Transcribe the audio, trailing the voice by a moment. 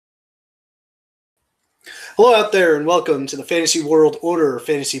Hello out there, and welcome to the Fantasy World Order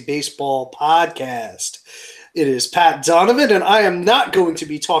Fantasy Baseball Podcast. It is Pat Donovan, and I am not going to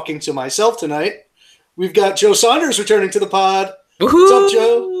be talking to myself tonight. We've got Joe Saunders returning to the pod. Woohoo! What's up,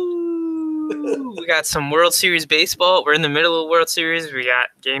 Joe? We got some World Series baseball. We're in the middle of World Series. We got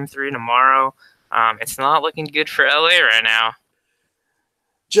Game 3 tomorrow. It's not looking good for LA right now.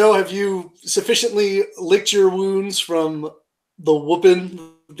 Joe, have you sufficiently licked your wounds from the whooping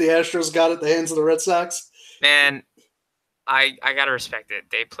the Astros got at the hands of the Red Sox? Man, I gotta respect it.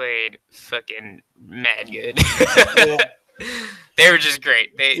 They played fucking mad good. Yeah. They were just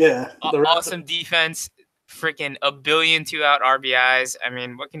great. Awesome defense. Freaking a billion 2-out RBIs. I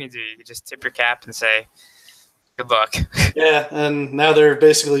mean, what can you do? You can just tip your cap and say, good luck. Yeah, and now they're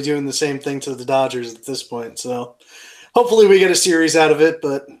basically doing the same thing to the Dodgers at this point. So hopefully we get a series out of it,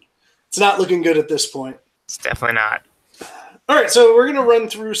 but it's not looking good at this point. It's definitely not. All right, so we're going to run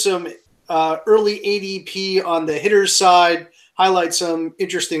through some early ADP on the hitters side, highlight some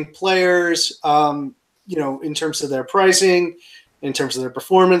interesting players, in terms of their pricing, in terms of their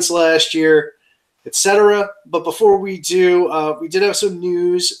performance last year, etc. But before we do, we did have some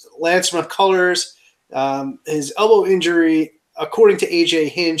news. Lance McCullers, his elbow injury, according to AJ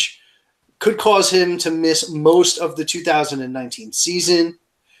Hinch, could cause him to miss most of the 2019 season.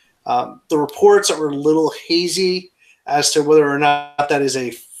 The reports are a little hazy as to whether or not that is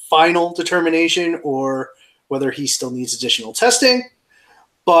a final determination or whether he still needs additional testing.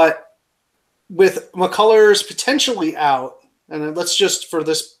 But with McCullers potentially out, and let's just, for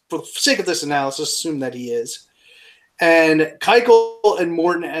the sake of this analysis, assume that he is, and Keuchel and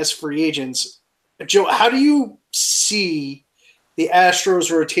Morton as free agents, Joe, how do you see the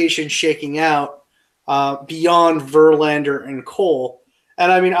Astros rotation shaking out beyond Verlander and Cole?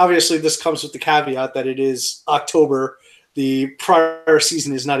 And I mean, obviously, this comes with the caveat that it is October. The prior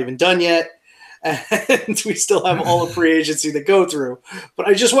season is not even done yet, and we still have all the free agency to go through. But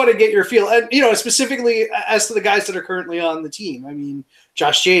I just want to get your feel, and specifically as to the guys that are currently on the team. I mean,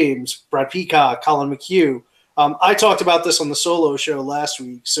 Josh James, Brad Peacock, Colin McHugh. I talked about this on the solo show last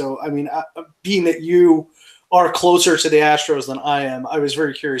week. So, I mean, being that you are closer to the Astros than I am, I was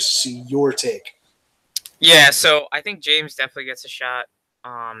very curious to see your take. Yeah, so I think James definitely gets a shot.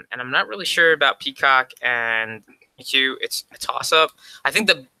 And I'm not really sure about Peacock and McHugh. It's a toss-up. I think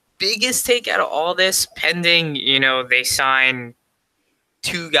the biggest take out of all this, pending, they sign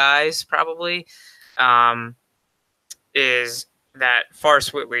two guys probably, is that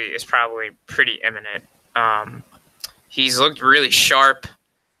Forrest Whitley is probably pretty imminent. He's looked really sharp.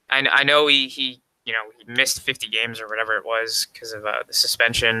 I know he missed 50 games or whatever it was because of the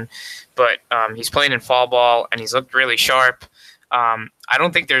suspension, but he's playing in fall ball and he's looked really sharp. I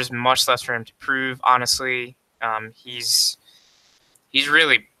don't think there's much left for him to prove, honestly. He's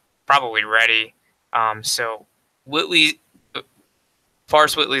really probably ready. So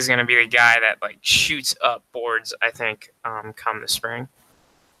Forrest Whitley is going to be the guy that shoots up boards, I think, come the spring.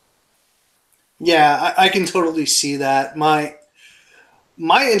 Yeah, I can totally see that. My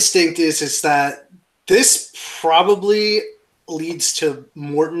instinct is that this probably leads to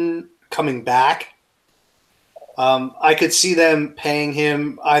Morton coming back. I could see them paying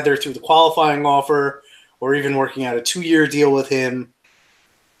him either through the qualifying offer or even working out a 2-year deal with him.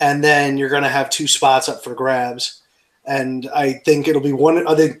 And then you're going to have 2 spots up for grabs. And I think it'll be one.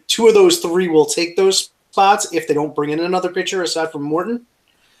 I think 2 of those 3 will take those spots if they don't bring in another pitcher aside from Morton.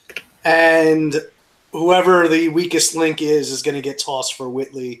 And whoever the weakest link is going to get tossed for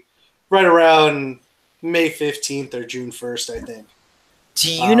Whitley right around May 15th or June 1st, I think.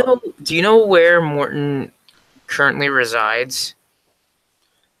 Do you know where Morton currently resides?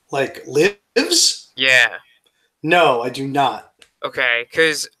 Lives? Yeah. No, I do not. Okay,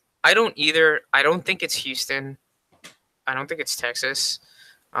 because I don't either. I don't think it's Houston. I don't think it's Texas.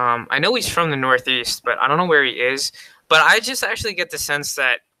 I know he's from the Northeast, but I don't know where he is. But I just actually get the sense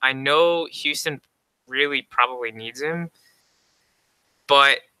that I know Houston really probably needs him.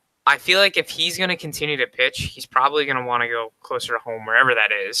 But I feel like if he's going to continue to pitch, he's probably going to want to go closer to home, wherever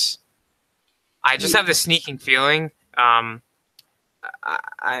that is. I just have this sneaking feeling. I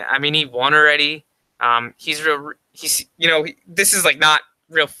mean, he won already. This is not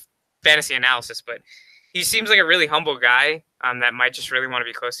real fantasy analysis, but he seems like a really humble guy that might just really want to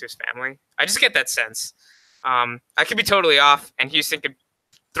be close to his family. I just get that sense. I could be totally off, and Houston could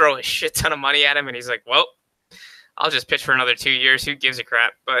throw a shit ton of money at him, and he's like, well, I'll just pitch for another 2 years. Who gives a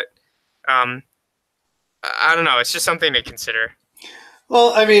crap? But I don't know. It's just something to consider.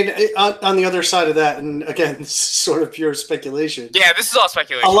 Well, I mean, on the other side of that, and again, this is sort of pure speculation. Yeah, this is all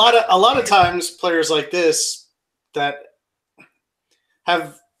speculation. A lot of times, players like this that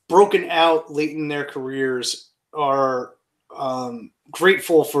have broken out late in their careers are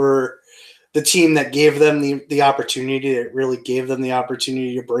grateful for the team that gave them the opportunity. It really gave them the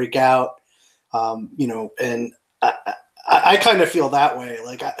opportunity to break out. And I kind of feel that way.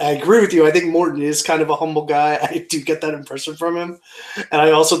 Like, I agree with you. I think Morton is kind of a humble guy. I do get that impression from him. And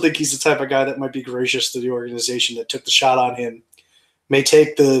I also think he's the type of guy that might be gracious to the organization that took the shot on him, may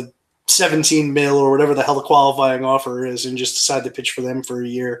take the 17 mil or whatever the hell the qualifying offer is and just decide to pitch for them for a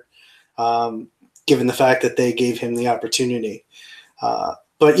year, given the fact that they gave him the opportunity.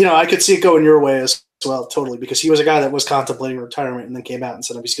 But, I could see it going your way as well, totally, because he was a guy that was contemplating retirement and then came out and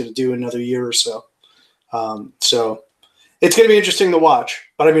said he's going to do another year or so. So it's going to be interesting to watch.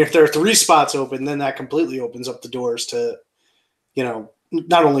 But, I mean, if there are 3 spots open, then that completely opens up the doors to,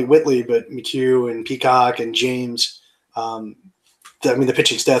 not only Whitley, but McHugh and Peacock and James. The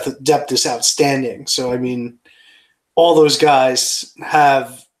pitching's depth is outstanding. So, I mean, all those guys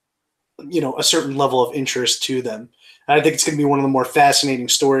have, a certain level of interest to them. And I think it's going to be one of the more fascinating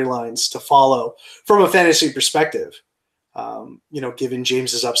storylines to follow from a fantasy perspective. Given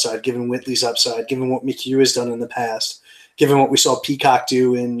James's upside, given Whitley's upside, given what McHugh has done in the past, given what we saw Peacock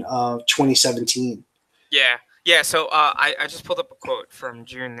do in 2017. Yeah. So I just pulled up a quote from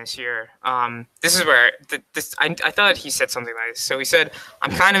June this year. This is where I thought he said something like this. So he said,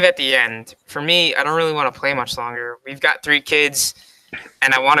 "I'm kind of at the end. For me, I don't really want to play much longer. We've got 3 kids,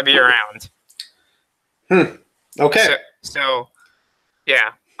 and I want to be around." Okay. So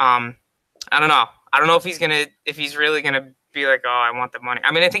yeah. I don't know. I don't know if he's really gonna be like, "Oh, I want the money."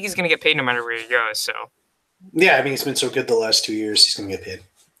 I mean, I think he's gonna get paid no matter where he goes. So. Yeah, I mean, he's been so good the last 2 years. He's gonna get paid.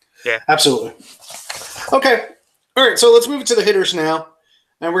 Yeah. Absolutely. Okay. All right. So let's move to the hitters now,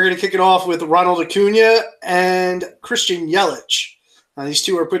 and we're gonna kick it off with Ronald Acuna and Christian Yelich. These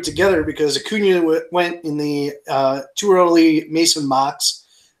two are put together because Acuna went in the too early Mason mocks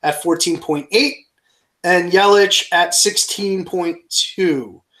at 14.8. and Yelich at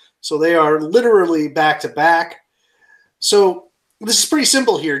 16.2. So they are literally back-to-back. So this is pretty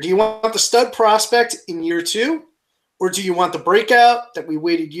simple here. Do you want the stud prospect in year 2, or do you want the breakout that we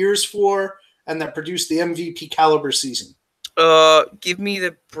waited years for and that produced the MVP caliber season? Give me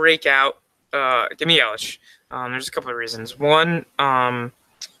the breakout. Give me Yelich. There's a couple of reasons. One,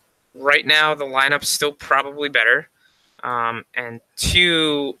 right now the lineup's still probably better. And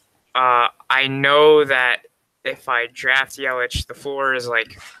 2, I know that if I draft Yelich, the floor is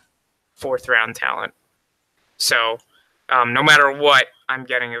like 4th round talent. So no matter what, I'm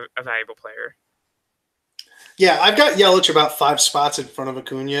getting a valuable player. Yeah, I've got Yelich about 5 spots in front of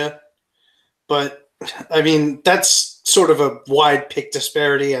Acuna. But, I mean, that's sort of a wide pick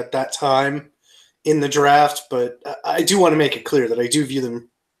disparity at that time in the draft. But I do want to make it clear that I do view them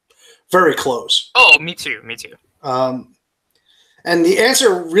very close. Oh, me too. And the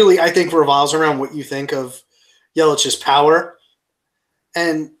answer really, I think, revolves around what you think of Yelich's power.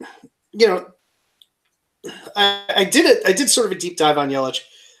 And, I did sort of a deep dive on Yelich.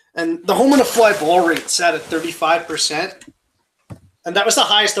 And the home and a fly ball rate sat at 35%. And that was the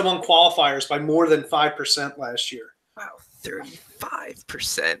highest among qualifiers by more than 5% last year. Wow, 35%.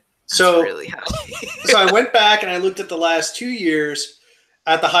 That's so really high. So I went back and I looked at the last 2 years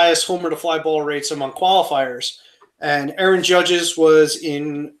at the highest homer to fly ball rates among qualifiers. And Aaron Judge's was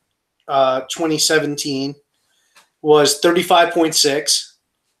in 2017 was 35.6.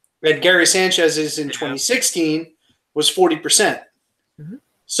 And Gary Sanchez's in 2016 was 40%. Mm-hmm.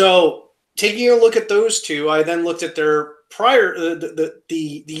 So taking a look at those two, I then looked at their prior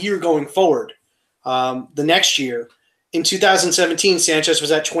the year going forward, the next year. In 2017, Sanchez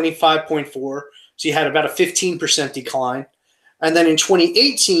was at 25.4, so he had about a 15% decline. And then in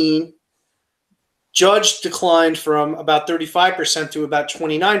 2018, Judge declined from about 35% to about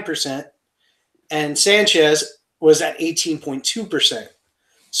 29%, and Sanchez was at 18.2%.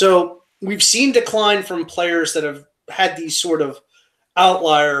 So we've seen decline from players that have had these sort of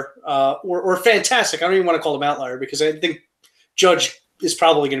outlier or fantastic. I don't even want to call them outlier because I think Judge is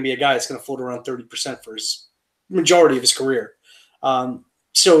probably going to be a guy that's going to float around 30% for his majority of his career.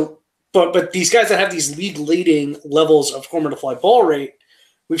 But these guys that have these league-leading levels of homer to fly ball rate,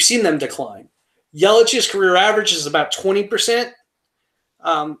 we've seen them decline. Yelich's career average is about 20%.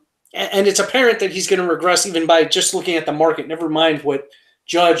 And it's apparent that he's going to regress even by just looking at the market, never mind what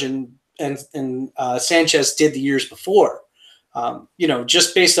Judge and Sanchez did the years before.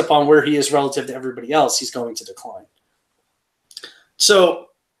 Just based upon where he is relative to everybody else, he's going to decline. So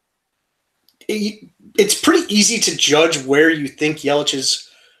it's pretty easy to judge where you think Yelich's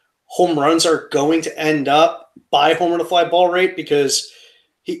home runs are going to end up by homer to fly ball rate because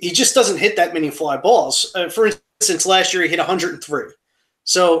he just doesn't hit that many fly balls. For instance, last year he hit 103.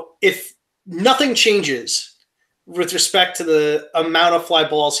 So if nothing changes with respect to the amount of fly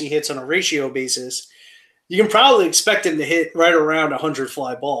balls he hits on a ratio basis, you can probably expect him to hit right around 100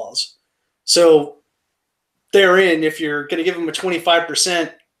 fly balls. So therein, if you're going to give him a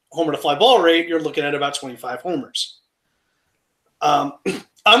 25% homer to fly ball rate, you're looking at about 25 homers. I'm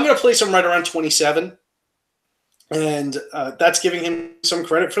going to place him right around 27, and that's giving him some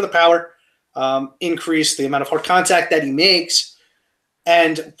credit for the power, increase the amount of hard contact that he makes.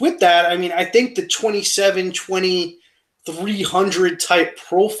 And with that, I mean, I think the 27, 20, 300 type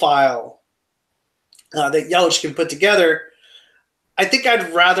profile that Yelich can put together, I think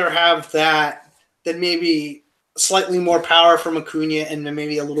I'd rather have that than maybe slightly more power from Acuna and then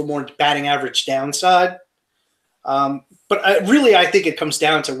maybe a little more batting average downside. But I think it comes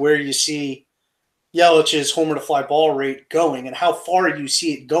down to where you see Yelich's homer to fly ball rate going and how far you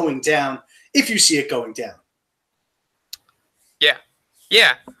see it going down, if you see it going down.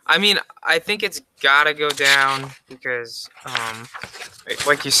 Yeah. I mean, I think it's got to go down because,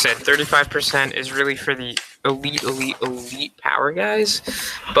 like you said, 35% is really for the elite power guys.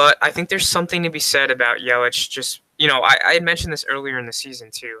 But I think there's something to be said about Yelich. Just, I had mentioned this earlier in the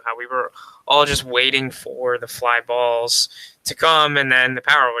season too, how we were all just waiting for the fly balls to come and then the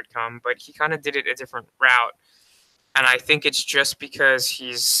power would come. But he kind of did it a different route. And I think it's just because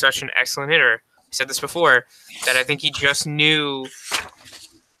he's such an excellent hitter. I said this before, that I think he just knew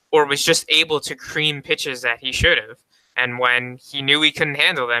or was just able to cream pitches that he should have. And when he knew he couldn't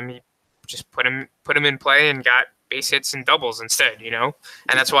handle them, he just put him in play and got base hits and doubles instead, And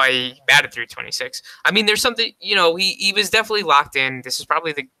that's why he batted 326. I mean, there's something, he was definitely locked in. This is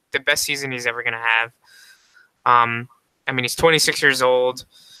probably the best season he's ever going to have. I mean, he's 26 years old.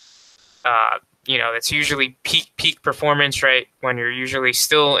 That's usually peak performance, right? When you're usually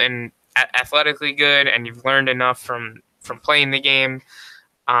still athletically good and you've learned enough from playing the game.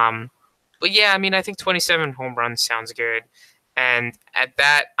 But yeah, I mean, I think 27 home runs sounds good. And at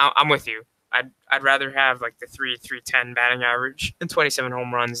that, I'm with you. I'd rather have like the 310 batting average and 27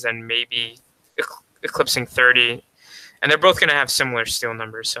 home runs than maybe eclipsing 30. And they're both going to have similar steal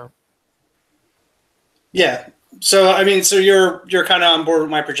numbers. So. Yeah. So, I mean, you're kind of on board with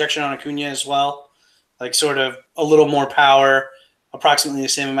my projection on Acuna as well, like sort of a little more power, approximately the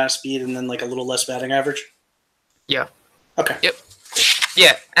same amount of speed, and then like a little less batting average. Yeah. Okay. Yep.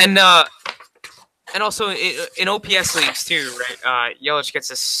 Yeah, and also in OPS leagues too, right? Yelich gets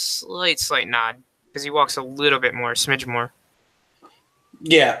a slight nod because he walks a little bit more, a smidge more.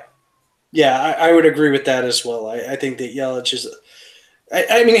 Yeah, I would agree with that as well. I think that Yelich is.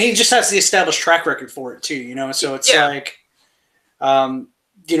 I mean, he just has the established track record for it too, So it's like,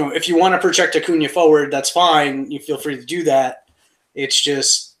 if you want to project Acuna forward, that's fine. You feel free to do that. It's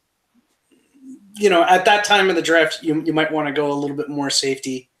just. At that time in the draft, you might want to go a little bit more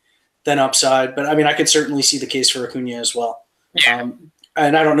safety than upside. But, I mean, I could certainly see the case for Acuna as well. Yeah.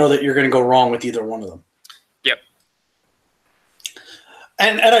 And I don't know that you're going to go wrong with either one of them. Yep.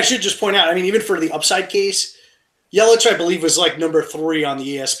 And I should just point out, I mean, even for the upside case, Yelich, I believe, was like number 3 on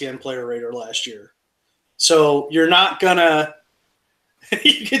the ESPN player rater last year. So you're not going to –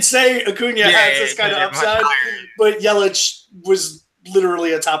 you could say Acuna has this kind of upside, but Yelich was –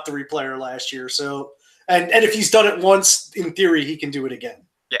 literally a top 3 player last year. So, and if he's done it once, in theory, he can do it again.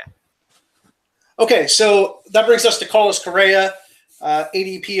 Yeah. Okay. So that brings us to Carlos Correa,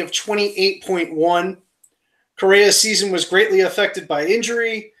 ADP of 28.1. Correa's season was greatly affected by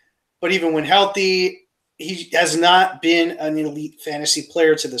injury, but even when healthy, he has not been an elite fantasy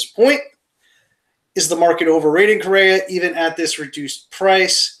player to this point. Is the market overrating Correa even at this reduced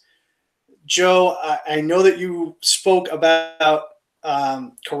price? Joe, I know that you spoke about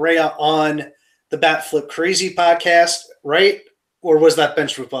Correa on the Bat Flip Crazy podcast, right? Or was that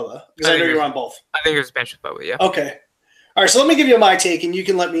Bench with Bubba? Because I know you're on both. I think it was Bench with Bubba, yeah. Okay. All right, so let me give you my take, and you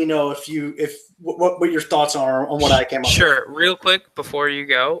can let me know what your thoughts are on what I came up with. Sure. Real quick before you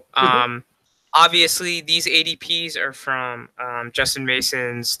go, obviously these ADPs are from Justin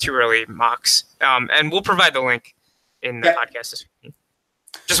Mason's Too Early mocks, and we'll provide the link in the podcast this week.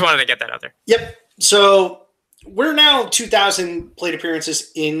 Just wanted to get that out there. Yep. So we're now 2,000 plate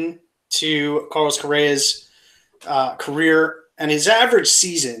appearances into Carlos Correa's career, and his average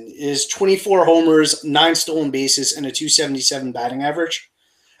season is 24 homers, 9 stolen bases, and a 277 batting average.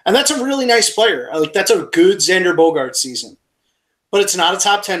 And that's a really nice player. Like, that's a good Xander Bogaerts season. But it's not a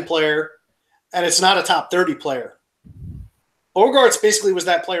top 10 player, and it's not a top 30 player. Bogaerts basically was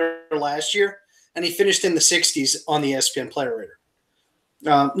that player last year, and he finished in the 60s on the ESPN player rater.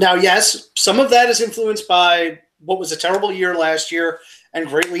 Now, yes, some of that is influenced by what was a terrible year last year and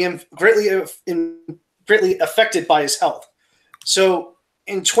greatly affected by his health. So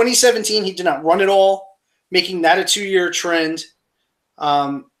in 2017, he did not run at all, making that a 2-year trend.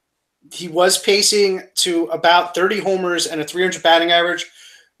 He was pacing to about 30 homers and a 300 batting average,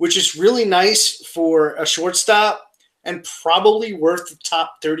 which is really nice for a shortstop and probably worth the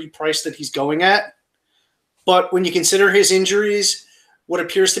top 30 price that he's going at. But when you consider his injuries, what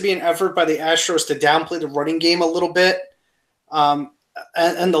appears to be an effort by the Astros to downplay the running game a little bit,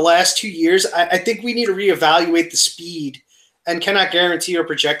 and the last 2 years, I think we need to reevaluate the speed and cannot guarantee or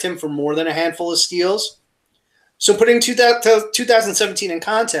project him for more than a handful of steals. So putting 2017 in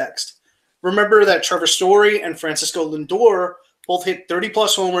context, remember that Trevor Story and Francisco Lindor both hit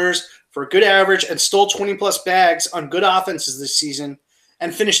 30-plus homers for a good average and stole 20-plus bags on good offenses this season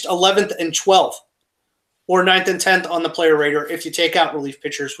and finished 11th and 12th, or 9th and 10th on the player rater if you take out relief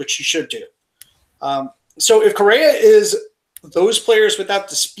pitchers, which you should do. So if Correa is those players without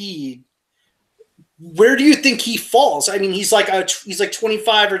the speed, where do you think he falls? I mean, he's like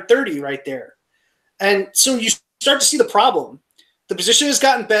 25 or 30 right there. And so you start to see the problem. The position has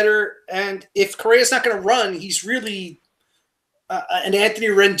gotten better, and if Correa's not going to run, he's really an Anthony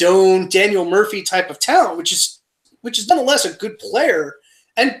Rendon, Daniel Murphy type of talent, which is nonetheless a good player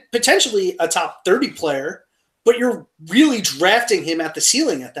and potentially a top 30 player, but you're really drafting him at the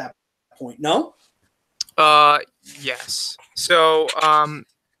ceiling at that point, no? Yes. So,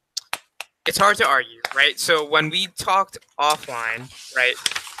 it's hard to argue, right? So when we talked offline, right,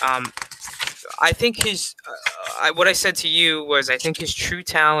 I think what I said to you was I think his true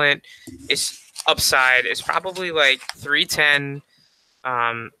talent is upside is probably like 310,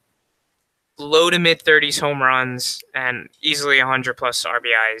 low to mid 30s home runs and easily 100 plus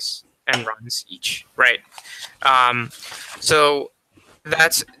RBIs and runs each, right? So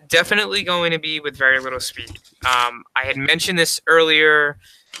that's definitely going to be with very little speed. I had mentioned this earlier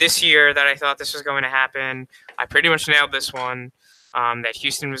this year that I thought this was going to happen. I pretty much nailed this one, that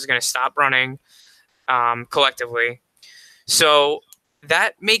Houston was going to stop running collectively. So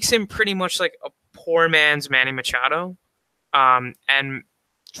that makes him pretty much like a poor man's Manny Machado. And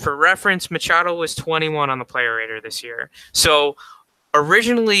for reference, Machado was 21 on the player rater this year. So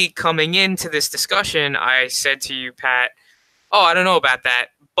originally coming into this discussion, I said to you, Pat, oh, I don't know about that.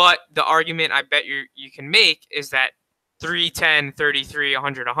 But the argument I bet you can make is that 310, 33,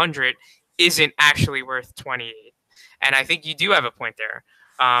 100, 100 isn't actually worth 28. And I think you do have a point there.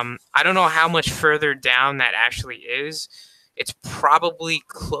 I don't know how much further down that actually is. It's probably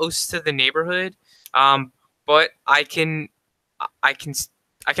close to the neighborhood. But I can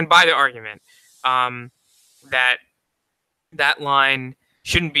buy the argument that line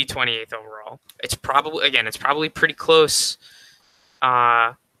shouldn't be 28th overall. It's probably pretty close.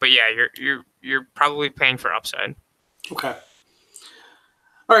 But yeah, you're probably paying for upside. Okay.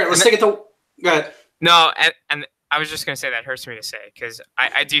 All right, let's take it to. Go ahead. No, and I was just gonna say that hurts me to say because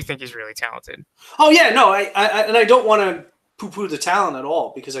I do think he's really talented. Oh yeah, no, I don't want to poo-poo the talent at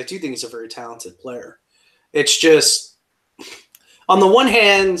all because I do think he's a very talented player. It's just on the one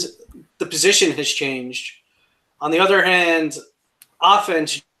hand, the position has changed. On the other hand,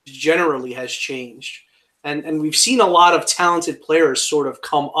 offense generally has changed. And we've seen a lot of talented players sort of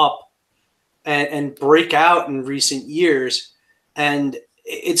come up and break out in recent years. And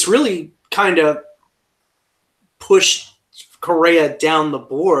it's really kind of pushed Correa down the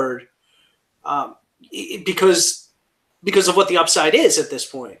board because of what the upside is at this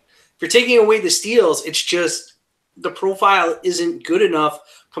point. If you're taking away the steals, it's just the profile isn't good enough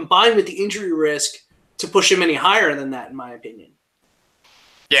combined with the injury risk to push him any higher than that, in my opinion.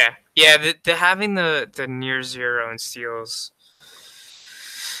 Yeah. The having the near zero in steals,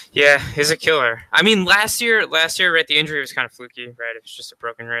 is a killer. I mean, last year, right, the injury was kind of fluky, right? It was just a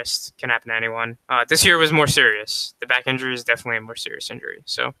broken wrist. Can happen to anyone. This year was more serious. The back injury is definitely a more serious injury.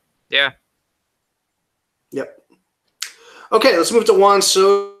 So, yeah. Yep. Okay, let's move to Juan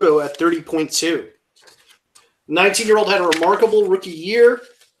Soto at 30.2. 19-year-old had a remarkable rookie year,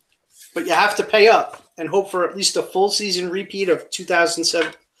 but you have to pay up and hope for at least a full season repeat of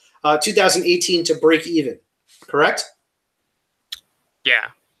 2018 to break even. Correct? Yeah.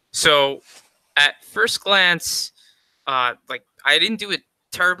 So at first glance, I didn't do a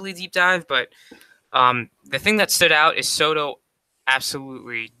terribly deep dive, but the thing that stood out is Soto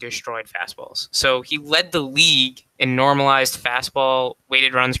absolutely destroyed fastballs. So he led the league in normalized fastball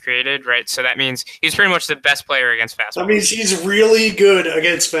weighted runs created, right? So that means he's pretty much the best player against fastballs. That means he's really good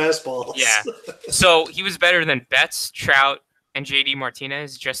against fastballs. Yeah. So he was better than Betts, Trout, and JD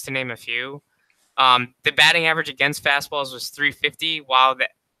Martinez, just to name a few. The batting average against fastballs was 350, while the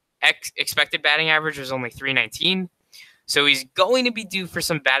expected batting average was only 319. So he's going to be due for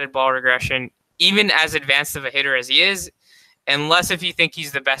some batted ball regression, even as advanced of a hitter as he is. unless if you think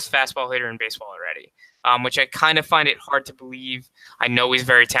he's the best fastball hitter in baseball already, which I kind of find it hard to believe. I know he's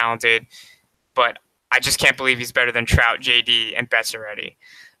very talented, but I just can't believe he's better than Trout, JD, and Betts already.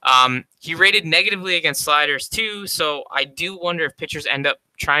 He rated negatively against sliders too, so I do wonder if pitchers end up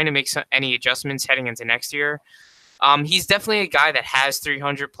trying to make any adjustments heading into next year. He's definitely a guy that has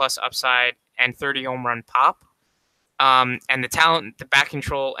 300 plus upside and 30 home run pop. And the talent, the back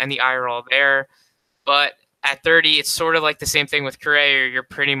control, and the eye are all there. But at 30, it's sort of like the same thing with Correa. You're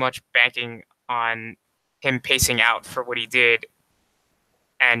pretty much banking on him pacing out for what he did,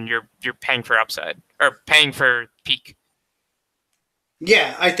 and you're paying for upside or paying for peak.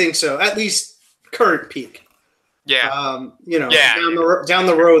 Yeah, I think so. At least current peak. Yeah. Down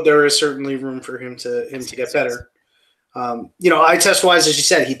the road, there is certainly room for him to get better. Eye test wise, as you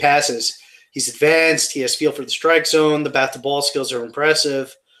said, he passes. He's advanced. He has feel for the strike zone. The bat to ball skills are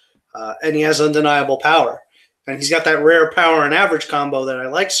impressive, and he has undeniable power. And he's got that rare power and average combo that I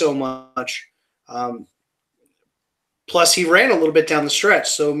like so much. Plus, he ran a little bit down the stretch,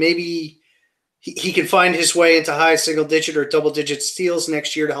 so maybe he can find his way into high single-digit or double-digit steals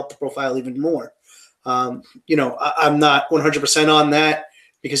next year to help the profile even more. I'm not 100% on that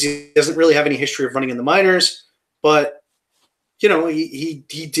because he doesn't really have any history of running in the minors, but he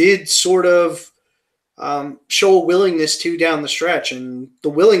did sort of show a willingness to down the stretch, and the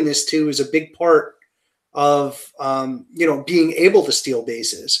willingness to is a big part of being able to steal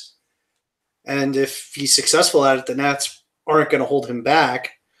bases. And if he's successful at it, the Nats aren't going to hold him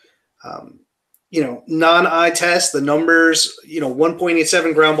back. Non-eye test, the numbers,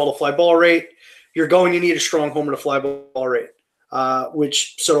 1.87 ground ball to fly ball rate. You're going to need a strong homer to fly ball rate,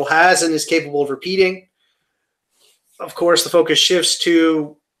 which Soto has and is capable of repeating. Of course, the focus shifts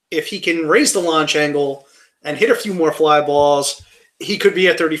to if he can raise the launch angle and hit a few more fly balls, he could be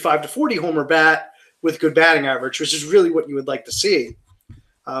a 35 to 40 homer bat with good batting average, which is really what you would like to see.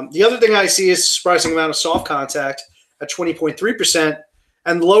 The other thing I see is a surprising amount of soft contact at 20.3%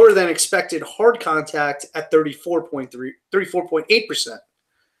 and lower than expected hard contact at 34.8%,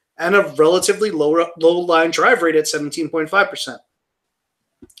 and a relatively low line drive rate at 17.5%.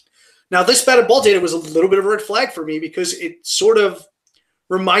 Now, this batted ball data was a little bit of a red flag for me because it sort of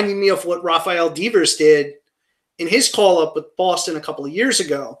reminded me of what Rafael Devers did in his call-up with Boston a couple of years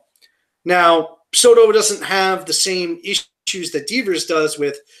ago. Now, Soto doesn't have the same issues that Devers does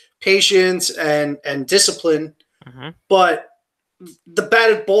with patience and discipline, but the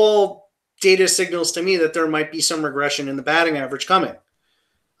batted ball data signals to me that there might be some regression in the batting average coming.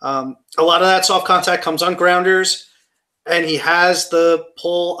 A lot of that soft contact comes on grounders, and he has the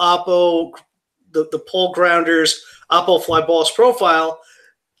pull oppo, the pull grounders, oppo fly balls profile.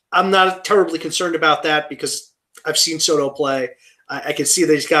 I'm not terribly concerned about that because I've seen Soto play. I can see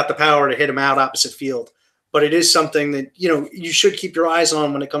that he's got the power to hit him out opposite field. But it is something that, you should keep your eyes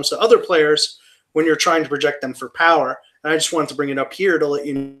on when it comes to other players when you're trying to project them for power. And I just wanted to bring it up here to let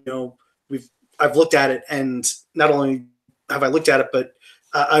you know I've looked at it, and not only have I looked at it, but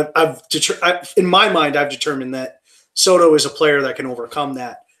in my mind, I've determined that Soto is a player that can overcome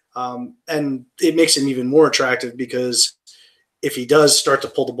that. And it makes him even more attractive because if he does start to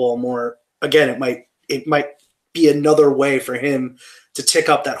pull the ball more, again, it might be another way for him to tick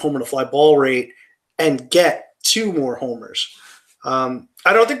up that homer to fly ball rate and get 2 more homers. I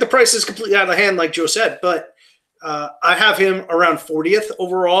don't think the price is completely out of hand, like Joe said, but I have him around 40th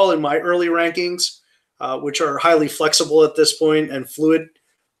overall in my early rankings, which are highly flexible at this point and fluid.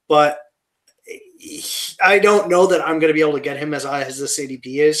 But I don't know that I'm going to be able to get him as high as this ADP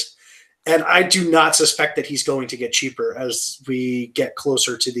is. And I do not suspect that he's going to get cheaper as we get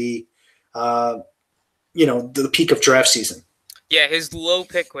closer to the peak of draft season. Yeah, his low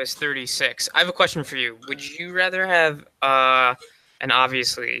pick was 36. I have a question for you. Would you rather have, and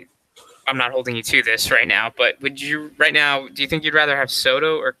obviously I'm not holding you to this right now, but do you think you'd rather have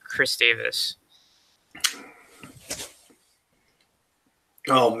Soto or Chris Davis?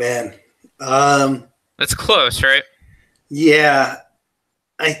 Oh, man. That's close, right? Yeah.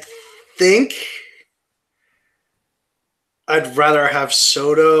 I think I'd rather have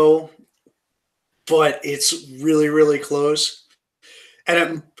Soto, but it's really, really close.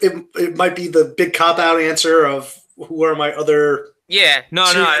 And it might be the big cop-out answer of who are my other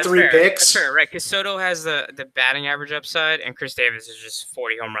three picks. That's fair, right? Because Soto has the batting average upside, and Chris Davis is just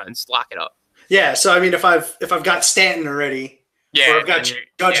 40 home runs. Lock it up. Yeah, so I mean, if I've got Stanton already, or I've got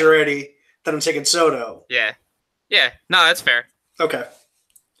Judge already, then I'm taking Soto. Yeah. No, that's fair. Okay.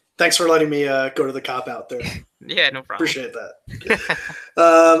 Thanks for letting me go to the cop-out there. Yeah, no problem. Appreciate that.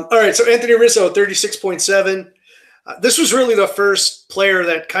 All right, so Anthony Rizzo, 36.7. This was really the first player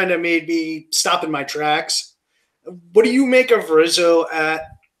that kind of made me stop in my tracks What do you make of Rizzo at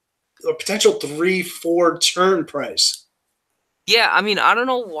a potential 3-4 turn price? Yeah, I mean, I don't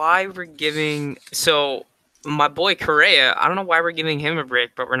know why we're giving my boy Correa. I don't know why we're giving him a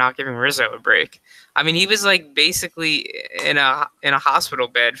break, but we're not giving Rizzo a break. I mean, he was like basically in a hospital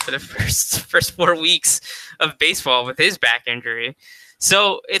bed for the first 4 weeks of baseball with his back injury.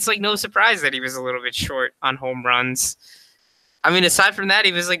 So it's like no surprise that he was a little bit short on home runs. I mean, aside from that,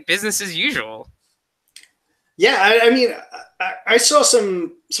 he was like business as usual. Yeah, I mean, I saw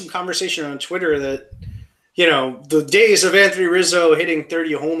some conversation on Twitter that, you know, the days of Anthony Rizzo hitting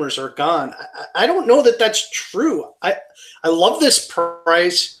 30 homers are gone. I don't know that that's true. I love this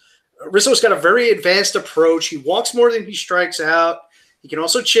price. Rizzo's got a very advanced approach. He walks more than he strikes out. He can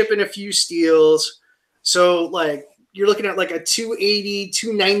also chip in a few steals. So, like, you're looking at like a 280,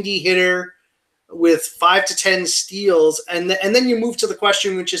 290 hitter with 5 to 10 steals. And then you move to the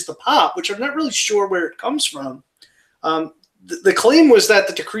question, which is the pop, which I'm not really sure where it comes from. The claim was that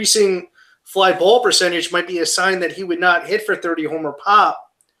the decreasing fly ball percentage might be a sign that he would not hit for 30 homer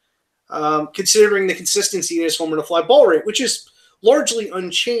pop, considering the consistency in his homer to fly ball rate, which is largely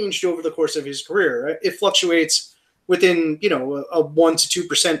unchanged over the course of his career. Right? It fluctuates within, you know, a 1 to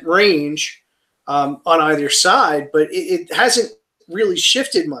 2% range on either side, but it hasn't really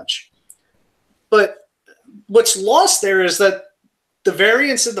shifted much. But what's lost there is that the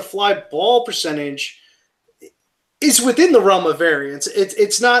variance in the fly ball percentage is within the realm of variance.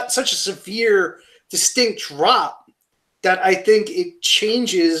 It's not such a severe, distinct drop that I think it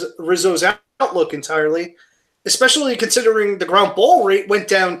changes Rizzo's outlook entirely, especially considering the ground ball rate went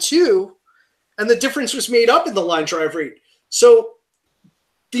down too, and the difference was made up in the line drive rate. So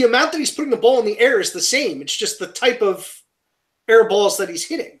the amount that he's putting the ball in the air is the same. It's just the type of air balls that he's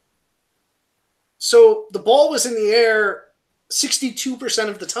hitting. So the ball was in the air 62%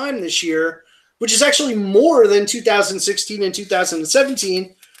 of the time this year, which is actually more than 2016 and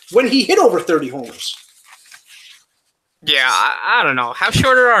 2017 when he hit over 30 homers. Yeah, I don't know. How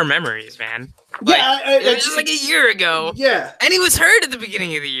short are our memories, man? Like, yeah, it was just like a year ago. Yeah. And he was hurt at the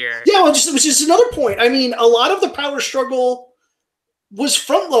beginning of the year. Yeah, well, which is another point. I mean, a lot of the power struggle was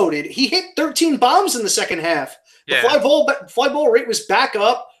front-loaded. He hit 13 bombs in the second half. The fly ball rate was back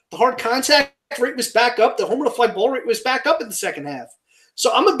up. The hard contact rate was back up. The homer to fly ball rate was back up in the second half.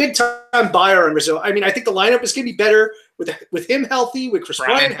 So I'm a big-time buyer on Rizzo. I mean, I think the lineup is going to be better with him healthy, with Chris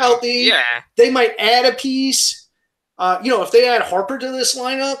Bryant healthy. Yeah. They might add a piece. If they add Harper to this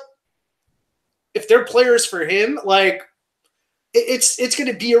lineup, if they're players for him, like, it's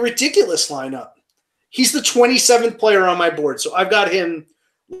going to be a ridiculous lineup. He's the 27th player on my board, so I've got him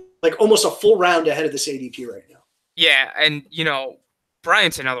like almost a full round ahead of this ADP right now. Yeah, and,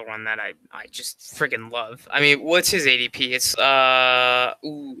 Bryant's another one that I just freaking love. I mean, what's his ADP? I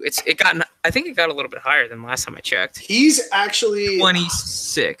think it got a little bit higher than last time I checked. He's actually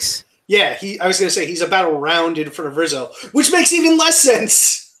 26. Yeah, I was gonna say he's about a round in front of Rizzo, which makes even less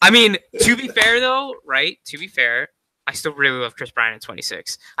sense. I mean, to be fair though, right? To be fair, I still really love Chris Bryant at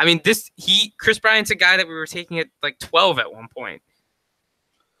 26. I mean, Chris Bryant's a guy that we were taking at like 12 at one point.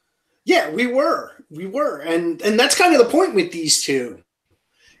 Yeah, we were, and that's kind of the point with these two.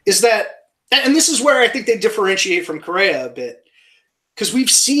 Is that, and this is where I think they differentiate from Correa a bit, because we've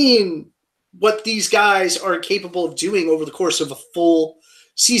seen what these guys are capable of doing over the course of a full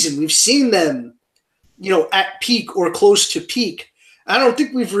season. We've seen them, at peak or close to peak. I don't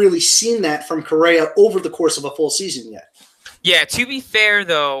think we've really seen that from Correa over the course of a full season yet. Yeah, to be fair,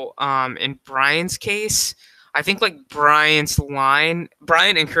 though, in Bryant's case, I think like Bryant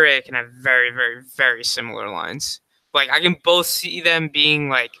and Correa can have very, very, very similar lines. Like, I can both see them being,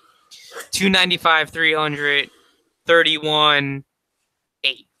 like, 295, 300, 31,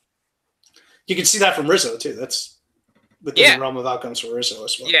 8. You can see that from Rizzo, too. That's within the realm of outcomes for Rizzo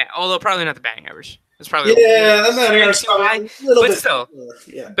as well. Yeah, although probably not the batting average. It's probably the batting average is probably a little bit still.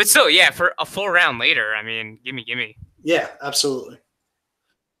 Yeah. But still, yeah, for a full round later, I mean, gimme. Yeah, absolutely.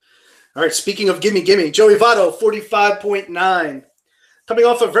 All right, speaking of gimme, Joey Votto, 45.9. Coming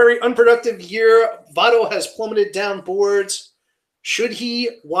off a very unproductive year, Votto has plummeted down boards. Should he?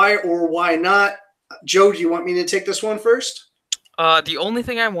 Why or why not? Joe, do you want me to take this one first? The only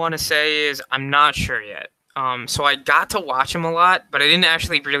thing I want to say is I'm not sure yet. So I got to watch him a lot, but I didn't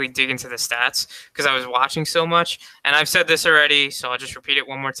actually really dig into the stats because I was watching so much. And I've said this already, so I'll just repeat it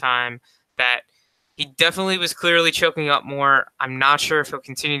one more time, that he definitely was clearly choking up more. I'm not sure if he'll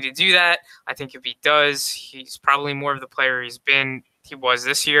continue to do that. I think if he does, he's probably more of the player he was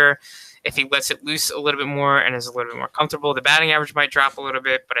this year. If he lets it loose a little bit more and is a little bit more comfortable, the batting average might drop a little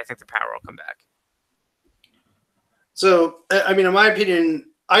bit, but I think the power will come back. So, I mean, in my opinion,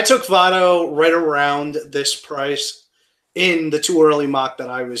 I took Votto right around this price in the too early mock that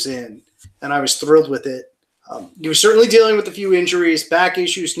I was in, and I was thrilled with it. He was certainly dealing with a few injuries, back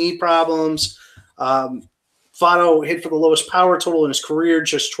issues, knee problems. Votto hit for the lowest power total in his career,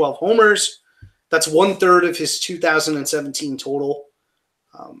 just 12 homers. That's 1/3 of his 2017 total.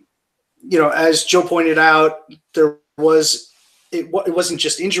 As Joe pointed out, it wasn't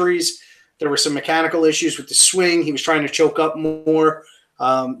just injuries. There were some mechanical issues with the swing. He was trying to choke up more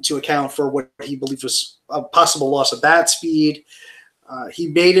to account for what he believed was a possible loss of bat speed. He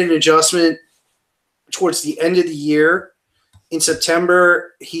made an adjustment towards the end of the year. In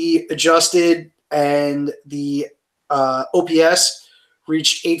September, he adjusted, and the OPS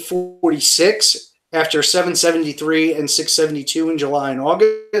reached 846 after 773 and 672 in July and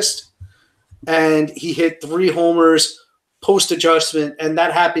August. And he hit 3 homers post-adjustment, and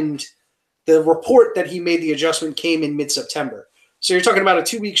that happened. The report that he made the adjustment came in mid-September. So you're talking about a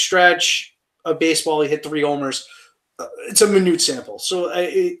 2-week stretch of baseball. He hit 3 homers. It's a minute sample. So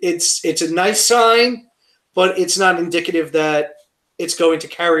it's a nice sign, but it's not indicative that it's going to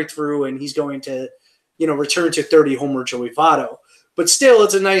carry through and he's going to, return to 30 homer Joey Votto. But still,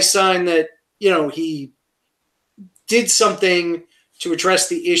 it's a nice sign that, he did something to address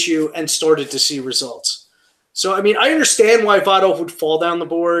the issue and started to see results. So, I understand why Votto would fall down the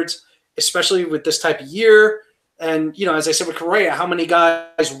boards, especially with this type of year. And, as I said with Correa, how many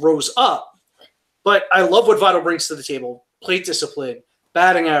guys rose up. But I love what Votto brings to the table. Plate discipline,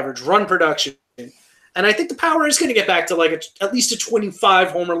 batting average, run production. And I think the power is going to get back to at least a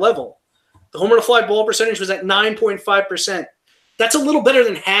 25 homer level. The homer to fly ball percentage was at 9.5%. That's a little better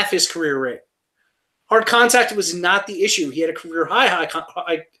than half his career rate. Hard contact was not the issue. He had a career high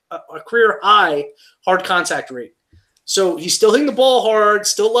hard contact rate. So he's still hitting the ball hard,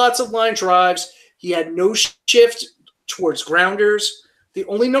 still lots of line drives. He had no shift towards grounders. The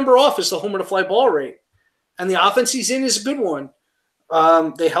only number off is the homer to fly ball rate. And the offense he's in is a good one.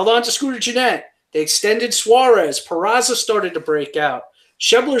 They held on to Scooter Gennett. They extended Suarez. Peraza started to break out.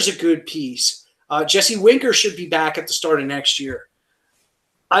 Schebler's a good piece. Jesse Winker should be back at the start of next year.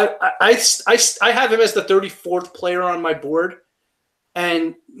 I have him as the 34th player on my board.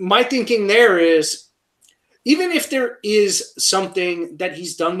 And my thinking there is, even if there is something that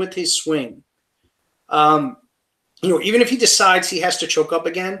he's done with his swing, even if he decides he has to choke up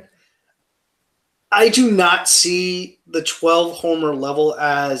again, I do not see the 12 homer level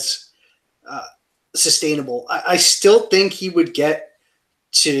as sustainable. I still think he would get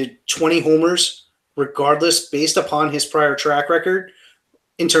to 20 homers regardless, based upon his prior track record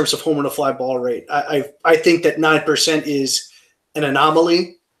in terms of homer to fly ball rate. I think that 9% is an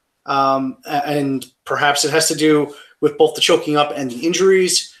anomaly, and perhaps it has to do with both the choking up and the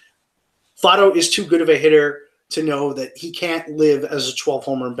injuries. Votto is too good of a hitter to know that he can't live as a 12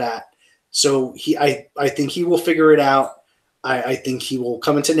 homer bat. So I think he will figure it out. I think he will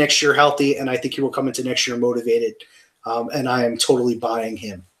come into next year healthy, and I think he will come into next year motivated. And I am totally buying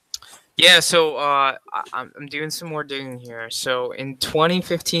him. Yeah, so I'm doing some more digging here. So in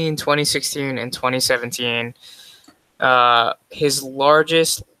 2015, 2016, and 2017, his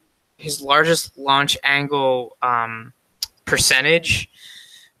largest launch angle percentage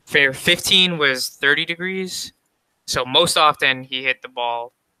for 15 was 30 degrees. So most often he hit the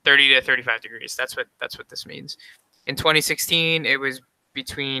ball 30 to 35 degrees. That's what this means. In 2016, it was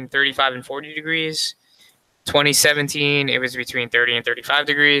between 35 and 40 degrees. 2017, it was between 30 and 35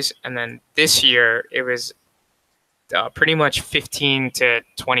 degrees. And then this year, it was pretty much 15 to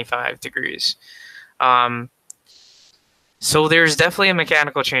 25 degrees. So there's definitely a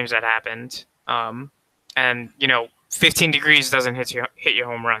mechanical change that happened. And, 15 degrees doesn't hit you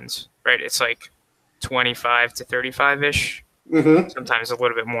home runs, right? It's like 25 to 35-ish, sometimes a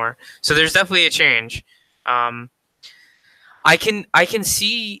little bit more. So there's definitely a change. I can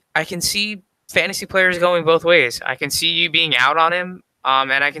see fantasy players going both ways. I can see you being out on him,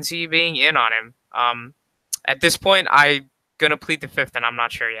 and I can see you being in on him. At this point, I'm gonna plead the fifth, and I'm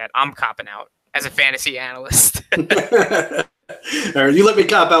not sure yet. I'm copping out as a fantasy analyst. All right, you let me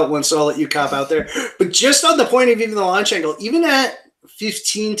cop out once, so I'll let you cop out there. But just on the point of even the launch angle, even at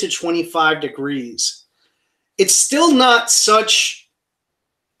 15 to 25 degrees, it's still not such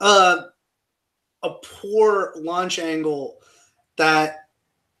a poor launch angle that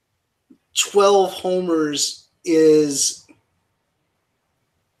 12 homers is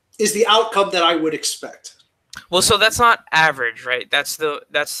the outcome that I would expect. Well, so that's not average, right? That's where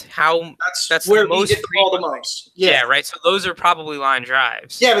the most we get the ball the most. Yeah, right. So those are probably line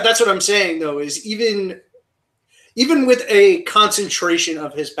drives. Yeah, but that's what I'm saying though, is even with a concentration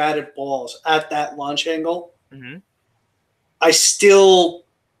of his batted balls at that launch angle, I still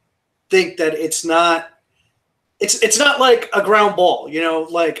think that it's not like a ground ball, you know.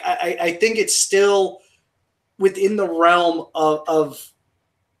 Like I think it's still within the realm of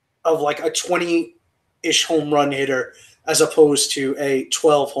like a 20-ish home run hitter as opposed to a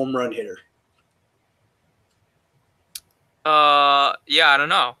 12 home run hitter. Yeah, I don't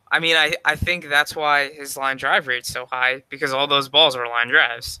know. I mean, I think that's why his line drive rate's so high, because all those balls are line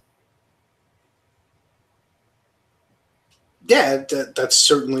drives. Yeah, that's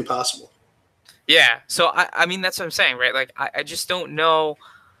certainly possible. Yeah, so I mean that's what I'm saying, right? Like I just don't know.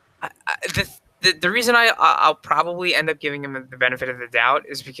 The reason I'll probably end up giving him the benefit of the doubt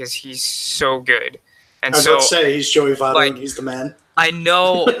is because he's so good, and I was so about to say he's Joey Votto, like, and he's the man. I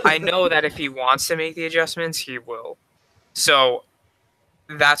know that if he wants to make the adjustments, he will. So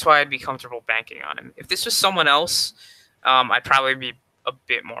that's why I'd be comfortable banking on him. If this was someone else, I'd probably be a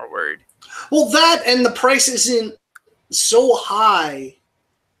bit more worried. Well, that and the price isn't so high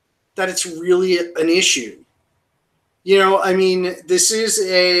that it's really an issue. You know, I mean, this is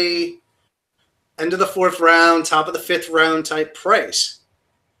a end of the 4th round, top of the 5th round type price.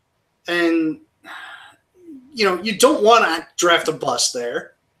 And, you know, you don't want to draft a bust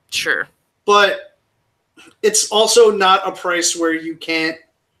there. Sure. But it's also not a price where you can't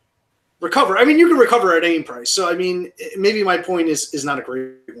recover. I mean, you can recover at any price. So, I mean, maybe my point is not a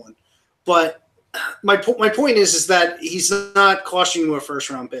great one. But my point is that he's not costing you a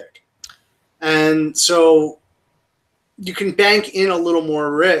first-round pick. And so you can bank in a little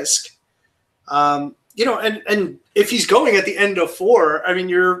more risk. You know, and if he's going at the end of 4, I mean,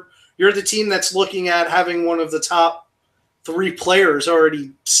 you're the team that's looking at having one of the top 3 players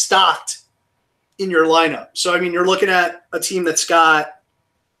already stocked in your lineup. So, I mean, you're looking at a team that's got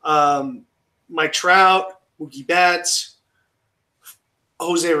Mike Trout, Mookie Betts,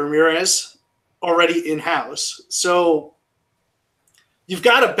 Jose Ramirez already in-house. So you've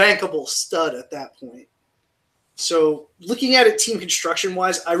got a bankable stud at that point. So looking at it team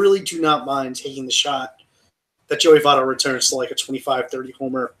construction-wise, I really do not mind taking the shot that Joey Votto returns to like a 25, 30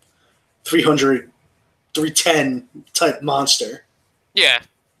 homer, 300, 310 type monster. Yeah.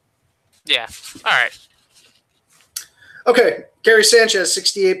 Yeah. All right. Okay. Gary Sanchez,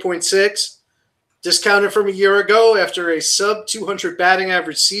 68.6. Discounted from a year ago after a sub-200 batting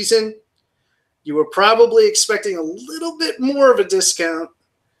average season. You were probably expecting a little bit more of a discount.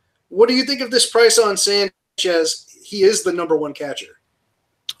 What do you think of this price on Sanchez? He is the number 1 catcher.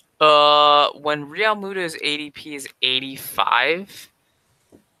 When Real Muto's ADP is 85,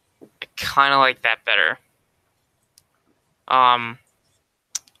 I kind of like that better.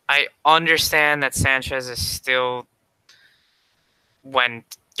 I understand that Sanchez is still, when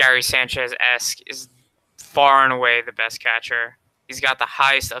Gary Sanchez-esque, is far and away the best catcher. He's got the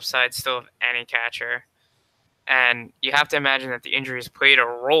highest upside still of any catcher. And you have to imagine that the injuries played a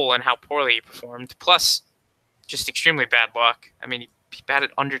role in how poorly he performed, plus just extremely bad luck. I mean, he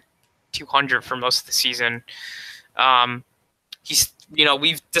batted under 200 for most of the season. He's, you know,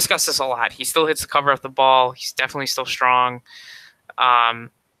 we've discussed this a lot. He still hits the cover of the ball. He's definitely still strong.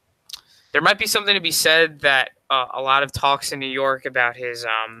 There might be something to be said that a lot of talks in New York about his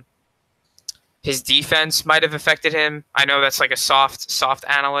defense might have affected him. I know that's like a soft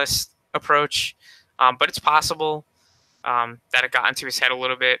analyst approach, but it's possible that it got into his head a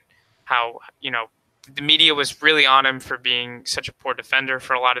little bit. How, you know, the media was really on him for being such a poor defender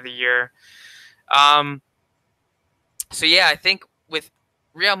for a lot of the year. So yeah, I think with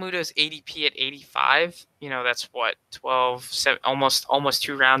Real Muto's ADP at 85, you know, that's what, 12, 7, almost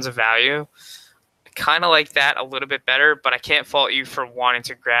 2 rounds of value. I kind of like that a little bit better, but I can't fault you for wanting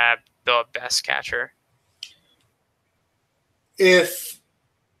to grab the best catcher. If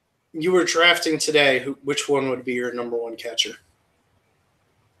you were drafting today, which one would be your number 1 catcher?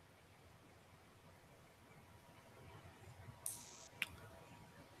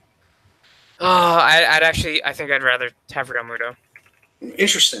 I think I'd rather have Real Muto.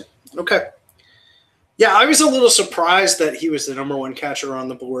 Interesting. Okay. Yeah, I was a little surprised that he was the number 1 catcher on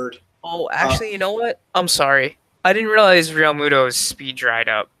the board. Oh, actually, you know what? I'm sorry. I didn't realize Real Muto's speed dried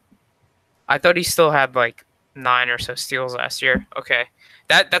up. I thought he still had like 9 or so steals last year. Okay.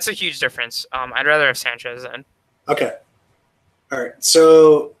 That's a huge difference. I'd rather have Sanchez then. Okay. All right.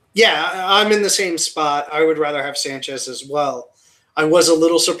 So, yeah, I'm in the same spot. I would rather have Sanchez as well. I was a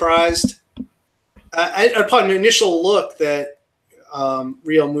little surprised upon an initial look that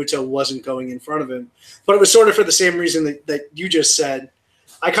Real Muto wasn't going in front of him. But it was sort of for the same reason that you just said.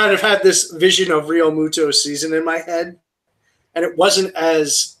 I kind of had this vision of Real Muto's season in my head, and it wasn't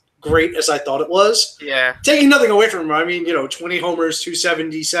as great as I thought it was. Yeah. Taking nothing away from him. I mean, you know, 20 homers,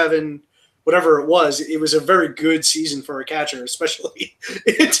 277, whatever it was a very good season for a catcher, especially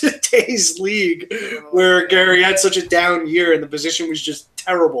in today's league where Gary had such a down year and the position was just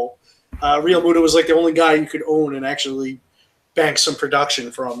terrible. Real Muto was like the only guy you could own and actually bank some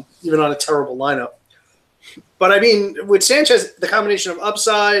production from, even on a terrible lineup. But I mean, with Sanchez, the combination of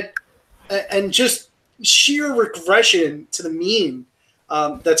upside and just sheer regression to the mean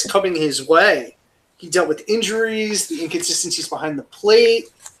that's coming his way. He dealt with injuries, the inconsistencies behind the plate,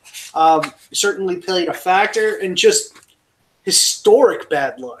 certainly played a factor, and just historic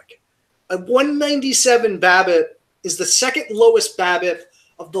bad luck. A 197 BABIP is the second lowest BABIP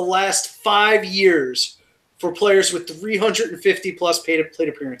of the last 5 years for players with 350 plus plate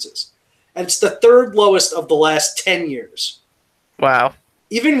appearances. And it's the third lowest of the last 10 years. Wow.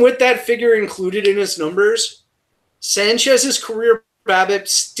 Even with that figure included in his numbers, Sanchez's career BABIP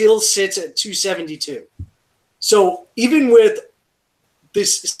still sits at 272. So even with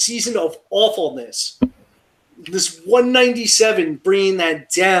this season of awfulness, this 197 bringing that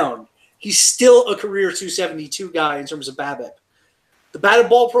down, he's still a career 272 guy in terms of BABIP. The batted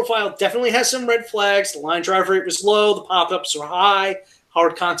ball profile definitely has some red flags. The line drive rate was low. The pop-ups were high.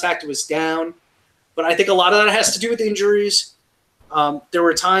 Hard contact was down. But I think a lot of that has to do with injuries. There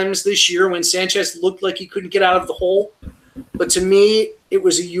were times this year when Sanchez looked like he couldn't get out of the hole. But to me, it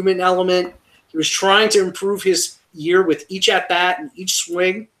was a human element. He was trying to improve his year with each at-bat and each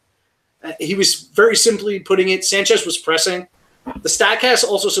swing. He was very simply putting it, Sanchez was pressing. The StatCast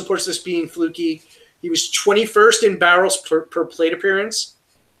also supports this being fluky. He was 21st in barrels per plate appearance,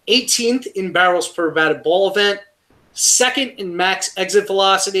 18th in barrels per batted ball event, 2nd in max exit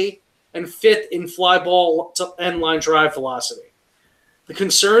velocity, and 5th in fly ball and line drive velocity. The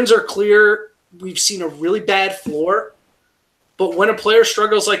concerns are clear. We've seen a really bad floor. But when a player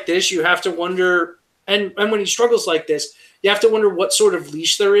struggles like this, you have to wonder, and when he struggles like this, you have to wonder what sort of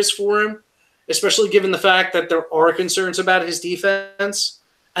leash there is for him, especially given the fact that there are concerns about his defense.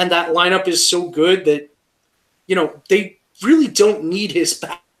 And that lineup is so good that, they really don't need his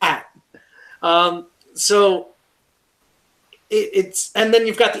bat. So it's and then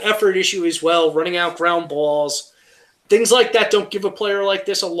you've got the effort issue as well, running out ground balls. Things like that don't give a player like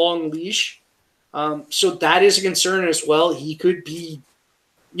this a long leash. So that is a concern as well. He could be,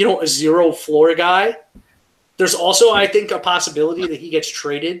 a zero floor guy. There's also, I think, a possibility that he gets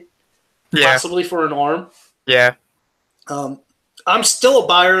traded, possibly for an arm. Yeah. I'm still a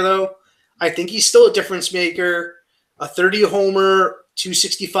buyer, though. I think he's still a difference maker, a 30-homer,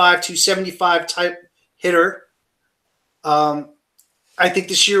 265, 275 type hitter. I think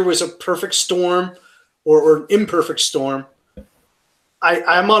this year was a perfect storm or an imperfect storm.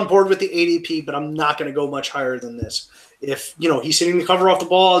 I'm on board with the ADP, but I'm not going to go much higher than this. If, he's hitting the cover off the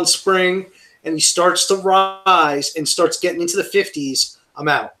ball in spring and he starts to rise and starts getting into the 50s, I'm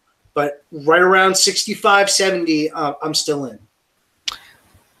out. But right around 65, 70, I'm still in.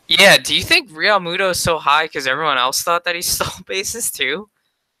 Yeah, do you think Real Muto is so high because everyone else thought that he stole bases too?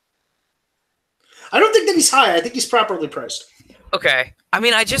 I don't think that he's high. I think he's properly priced. Okay. I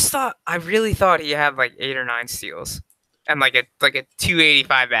mean, I really thought he had like 8 or 9 steals and like a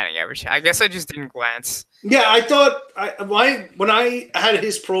 285 batting average. I guess I just didn't glance. Yeah, I thought when I had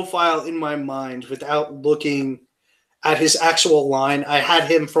his profile in my mind without looking at his actual line, I had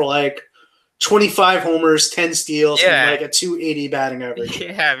him for like 25 homers, 10 steals, and like a 280 batting average.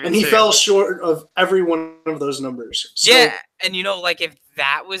 Yeah, and he fell short of every one of those numbers. So, yeah, and if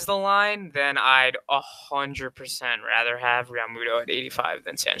that was the line, then I'd 100% rather have Real Muto at 85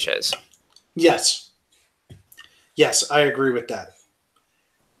 than Sanchez. Yes, I agree with that.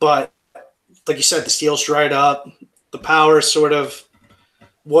 But like you said, the steals dried up. The power sort of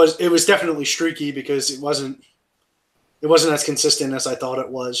was definitely streaky because it wasn't as consistent as I thought it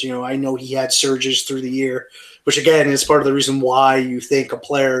was. I know he had surges through the year, which again is part of the reason why you think a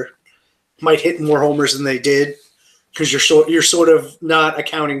player might hit more homers than they did, because you're sort of not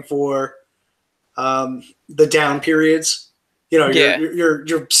accounting for the down periods.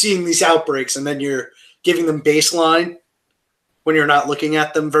 You're seeing these outbreaks and then you're giving them baseline when you're not looking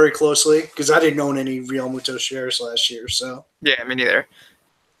at them very closely. Because I didn't own any Real Muto shares last year, so yeah, me neither.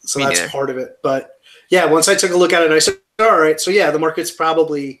 So that's part of it, but. Yeah, once I took a look at it, I said, all right, so yeah, the market's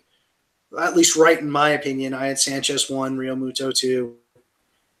probably at least right in my opinion. I had Sanchez 1, Real Muto 2,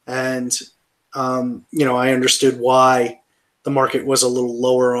 and, I understood why the market was a little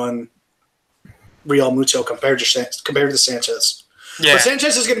lower on Real Muto compared to Sanchez. Yeah. But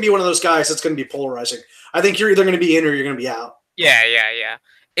Sanchez is going to be one of those guys that's going to be polarizing. I think you're either going to be in or you're going to be out. Yeah.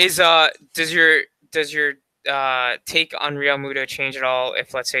 Does your take on Real Muto change at all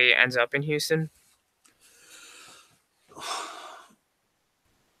if, let's say, he ends up in Houston?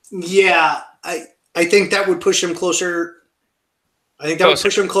 Yeah, I think that would push him closer. I think that would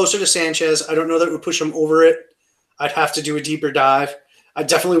push him closer to Sanchez. I don't know that it would push him over it. I'd have to do a deeper dive. I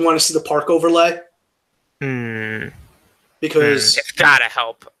definitely want to see the park overlay. Because it's gotta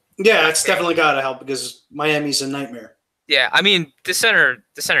help. Yeah, it's definitely gotta help because Miami's a nightmare. Yeah, I mean the center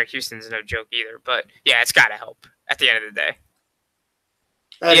Houston's no joke either, but yeah, it's gotta help at the end of the day.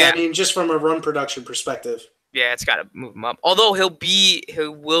 And I mean, just from a run production perspective. Yeah, it's gotta move him up. Although he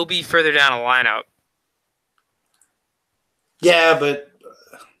will be further down the lineup. Yeah, but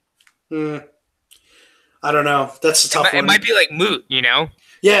I don't know. That's a tough one. It might be like Moot, you know?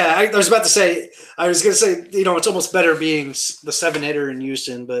 Yeah, I was going to say, it's almost better being the 7-hitter in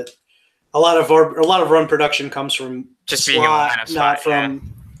Houston, but a lot of run production comes from just slot,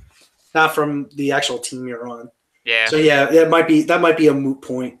 being not from the actual team you're on. Yeah. So that might be a moot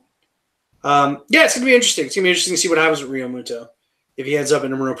point. It's gonna be interesting. It's gonna be interesting to see what happens with Realmuto if he ends up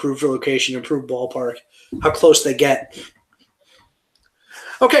in an improved location, improved ballpark, how close they get.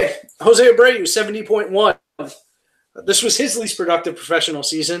 Okay, Jose Abreu, 70.1. This was his least productive professional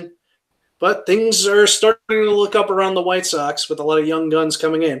season, but things are starting to look up around the White Sox with a lot of young guns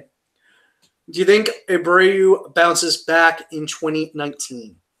coming in. Do you think Abreu bounces back in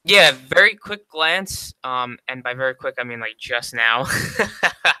 2019? Yeah, very quick glance, and by very quick, I mean like just now.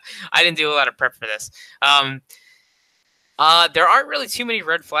 I didn't do a lot of prep for this. There aren't really too many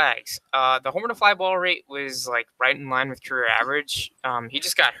red flags. The homer to fly ball rate was like right in line with career average. He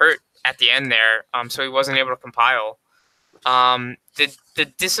just got hurt at the end there, so he wasn't able to compile. The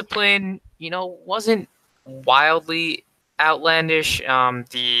discipline, wasn't wildly outlandish.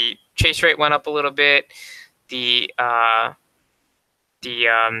 The chase rate went up a little bit. The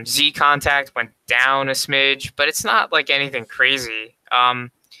Z contact went down a smidge, but it's not like anything crazy.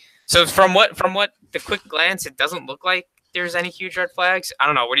 So from what the quick glance, it doesn't look like there's any huge red flags. I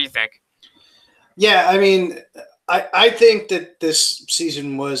don't know. What do you think? Yeah, I mean, I think that this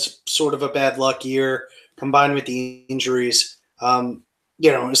season was sort of a bad luck year combined with the injuries.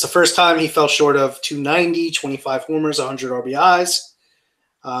 It's the first time he fell short of 290, 25 homers, 100 RBIs.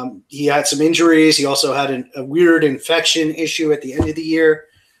 He had some injuries. He also had a weird infection issue at the end of the year.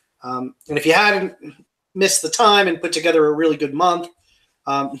 And if he hadn't missed the time and put together a really good month,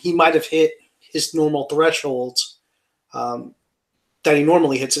 he might have hit his normal thresholds that he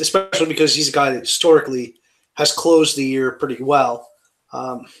normally hits, especially because he's a guy that historically has closed the year pretty well.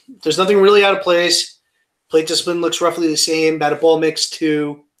 There's nothing really out of place. Plate discipline looks roughly the same. Batted ball mix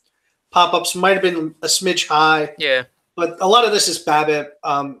too. Pop-ups might have been a smidge high. Yeah. But a lot of this is BABIP.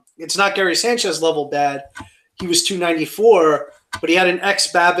 It's not Gary Sanchez level bad. He was 294, but he had an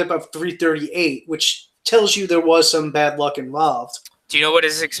xBABIP of 338, which tells you there was some bad luck involved. Do you know what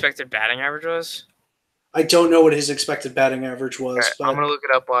his expected batting average was? I don't know what his expected batting average was. Right, but I'm going to look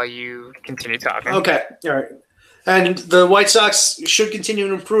it up while you continue talking. Okay. All right. And the White Sox should continue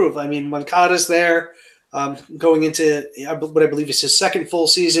to improve. I mean, Moncada's there going into what I believe is his second full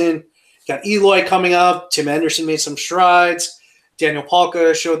season. Got Eloy coming up. Tim Anderson made some strides. Daniel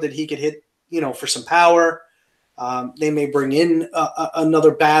Palka showed that he could hit, for some power. They may bring in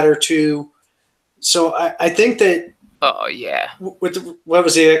another bat or two. So I think that. Oh yeah. What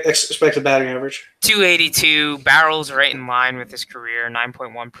was the expected batting average? 282. Barrels right in line with his career.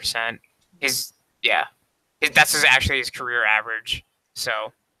 9.1%. That's actually his career average. So.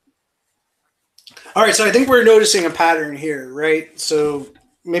 All right. So I think we're noticing a pattern here, right? So.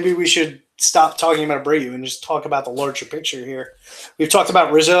 Maybe we should stop talking about Abreu and just talk about the larger picture here. We've talked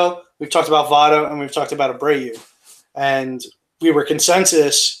about Rizzo, we've talked about Votto, and we've talked about Abreu. And we were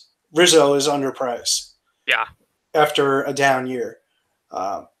consensus Rizzo is underpriced. Yeah. After a down year.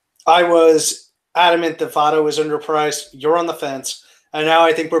 I was adamant that Votto is underpriced. You're on the fence. And now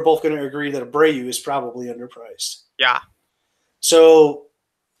I think we're both going to agree that Abreu is probably underpriced. Yeah. So...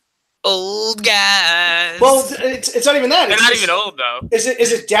 Old guys. Well, it's not even that. They're not even old though. Is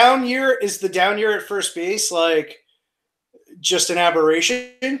it down year? Is the down year at first base like just an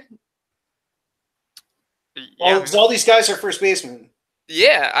aberration? Yeah. All these guys are first basemen.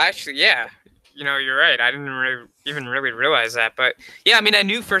 Yeah, actually, yeah. You're right. I didn't even really realize that, but yeah, I mean, I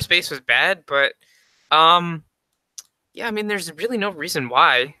knew first base was bad, but yeah, I mean, there's really no reason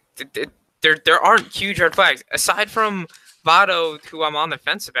why. There aren't huge red flags aside from Votto, who I'm on the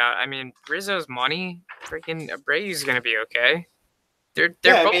fence about. I mean, Rizzo's money, freaking Abreu's going to be okay. They're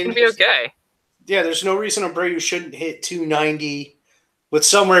both going to be okay. Yeah, there's no reason Abreu shouldn't hit 290 with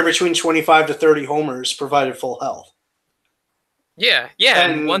somewhere between 25 to 30 homers, provided full health. Yeah,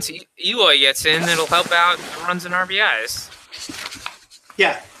 and once Eloy gets in, it'll help out the runs and RBIs.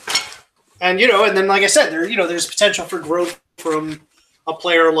 Yeah. And, and then like I said, there's potential for growth from a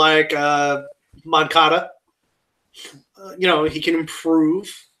player like Moncada. He can improve.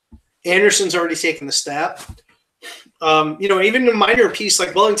 Anderson's already taken the step. Even a minor piece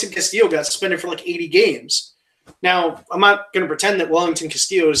like Wellington Castillo got suspended for like 80 games. Now, I'm not going to pretend that Wellington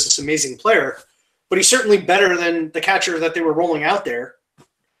Castillo is this amazing player, but he's certainly better than the catcher that they were rolling out there.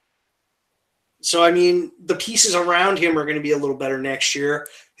 So, I mean, the pieces around him are going to be a little better next year.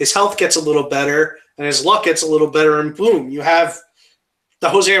 His health gets a little better, and his luck gets a little better, and boom, you have the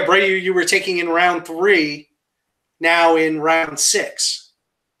Jose Abreu you were taking in round 3 now in round 6.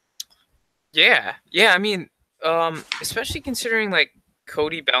 Yeah. I mean, especially considering like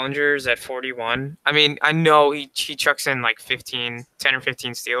Cody Bellinger's at 41. I mean, I know he chucks in like 10 or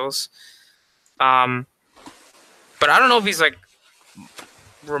 15 steals. But I don't know if he's like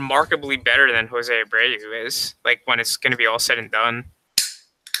remarkably better than Jose Abreu is, like when it's going to be all said and done.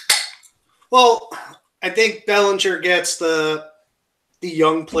 Well, I think Bellinger gets the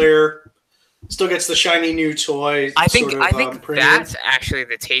young player, still gets the shiny new toy. I think that's actually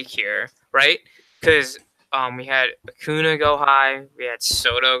the take here, right? Because we had Acuna go high, we had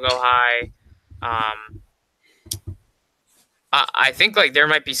Soto go high. I think like there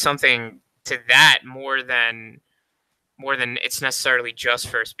might be something to that more than it's necessarily just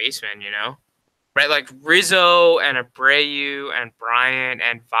first baseman, right? Like Rizzo and Abreu and Bryant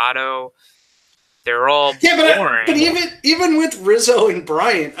and Votto, they're all boring. But even with Rizzo and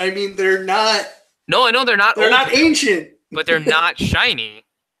Bryant, I mean, they're not. No, I know they're not. They're not ancient, but they're not shiny.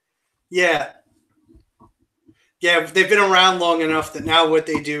 Yeah, they've been around long enough that now what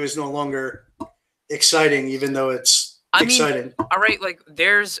they do is no longer exciting, even though it's exciting. All right, like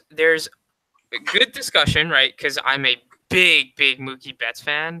there's a good discussion, right? Because I'm a big Mookie Betts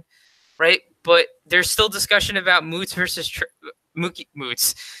fan, right? But there's still discussion about Moots versus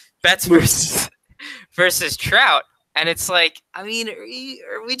Betts versus Trout, and it's like, I mean,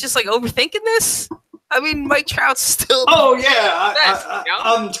 are we just like overthinking this? I mean, Mike Trout's still. Oh yeah,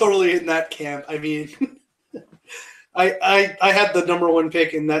 I'm totally in that camp. I mean, I had the number 1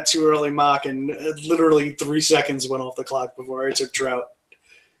 pick in that too early mock, and literally 3 seconds went off the clock before I took Trout.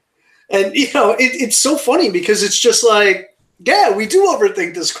 And it's so funny because it's just like, yeah, we do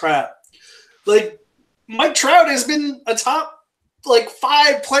overthink this crap. Like Mike Trout has been a top like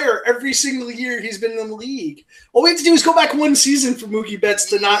 5 player every single year he's been in the league. All we have to do is go back 1 season for Mookie Betts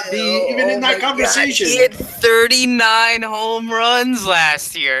to not be even in that conversation. God. He had 39 home runs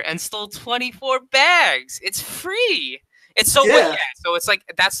last year and stole 24 bags. It's free. It's so yeah. So it's like,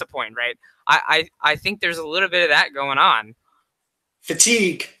 that's the point, right? I think there's a little bit of that going on.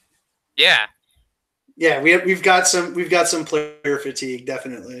 Fatigue. Yeah. Yeah, we've got some player fatigue,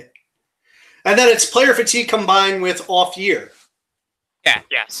 definitely. And then it's player fatigue combined with off year. Yeah,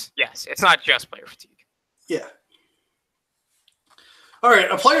 yes. It's not just player fatigue. Yeah. All right,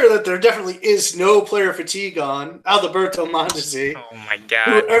 a player that there definitely is no player fatigue on, Alberto Mondesi. Oh my God.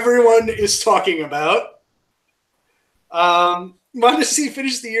 Who everyone is talking about. Mondesi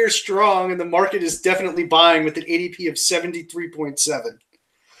finished the year strong, and the market is definitely buying with an ADP of 73.7.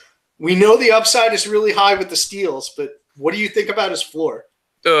 We know the upside is really high with the steals, but what do you think about his floor?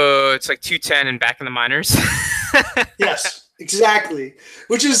 It's like 210 and back in the minors. Yes, exactly.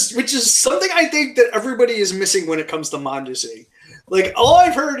 Which is something I think that everybody is missing when it comes to Mondesi. Like, all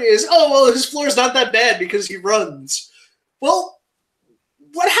I've heard is, his floor is not that bad because he runs. Well,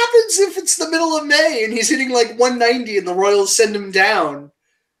 what happens if it's the middle of May and he's hitting like 190 and the Royals send him down?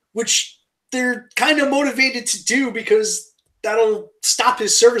 Which they're kind of motivated to do because that'll stop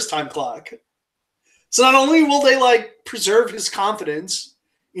his service time clock. So not only will they like preserve his confidence,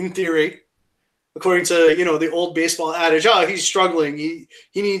 in theory, according to the old baseball adage, he's struggling. He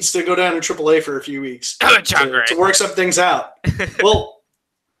needs to go down to AAA for a few weeks to work some things out. Well,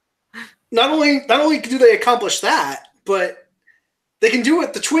 not only do they accomplish that, but they can do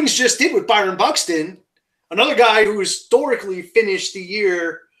what the Twins just did with Byron Buxton, another guy who historically finished the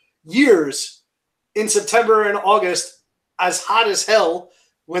years in September and August as hot as hell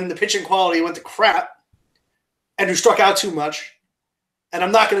when the pitching quality went to crap, and who struck out too much. And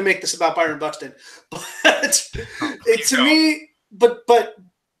I'm not going to make this about Byron Buxton, but but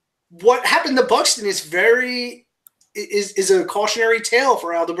what happened to Buxton is is a cautionary tale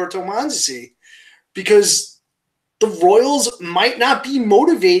for Alberto Mondesi, because the Royals might not be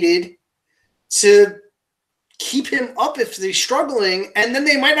motivated to keep him up if they're struggling, and then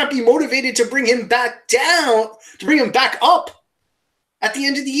they might not be motivated to bring him back down, to bring him back up at the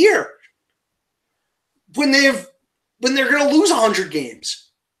end of the year when they're going to lose 100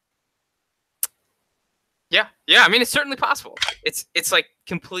 games. Yeah, Yeah, I mean, it's certainly possible. It's like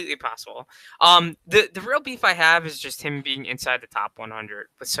completely possible. The real beef I have is just him being inside the top 100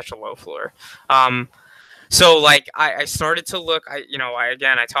 with such a low floor. So like I started to look.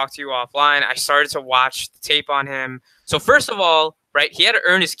 I talked to you offline. I started to watch the tape on him. So first of all, right, he had to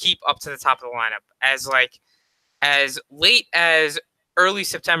earn his keep up to the top of the lineup. As late as early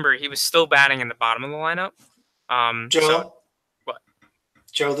September, he was still batting in the bottom of the lineup. Joe, what?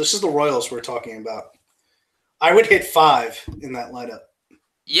 Joe, this is the Royals we're talking about. I would hit 5 in that lineup.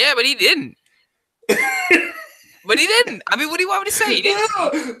 Yeah, but he didn't. But he didn't. I mean, what do you want me to say? He didn't.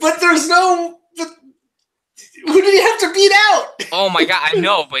 No, but there's no. But who did he have to beat out? Oh my god, I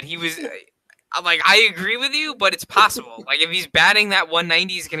know, but he was. I'm like, I agree with you, but it's possible. Like, if he's batting that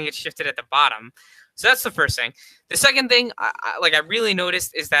 190, he's gonna get shifted at the bottom. So that's the first thing. The second thing, I really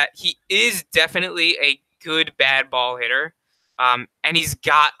noticed is that he is definitely a good bad ball hitter, and he's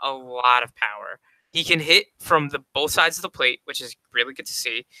got a lot of power. He can hit from both sides of the plate, which is really good to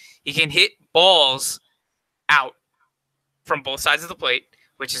see. He can hit balls out from both sides of the plate,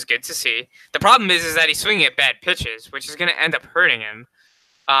 which is good to see. The problem is that he's swinging at bad pitches, which is going to end up hurting him.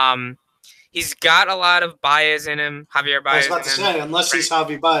 He's got a lot of Baez in him, Javier Baez. I was about to say, unless he's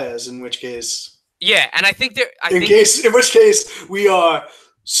Javi Baez, in which case. Yeah, and I think in which case we are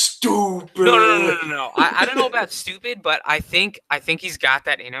stupid. No. I don't know about stupid, but I think he's got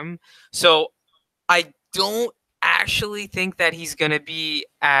that in him. So I don't actually think that he's gonna be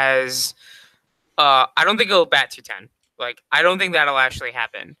as. I don't think he'll bat 210. Like, I don't think that'll actually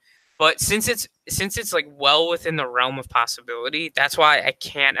happen. But since it's like well within the realm of possibility, that's why I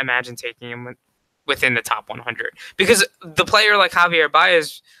can't imagine taking him within the top 100. Because the player like Javier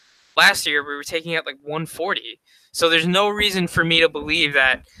Baez last year, we were taking at like 140. So there's no reason for me to believe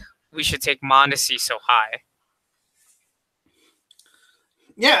that we should take Mondesi so high.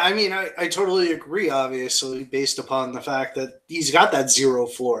 Yeah, I mean, I totally agree, obviously, based upon the fact that he's got that zero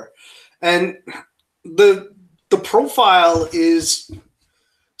floor. And the profile is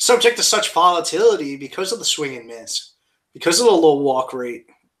subject to such volatility because of the swing and miss, because of the low walk rate,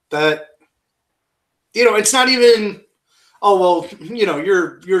 that, it's not even, oh, well,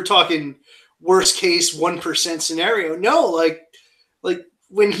 you're talking worst case 1% scenario. No, like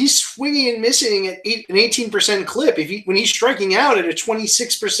when he's swinging and missing at an 18% clip, when he's striking out at a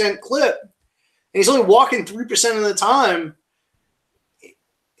 26% clip, and he's only walking 3% of the time,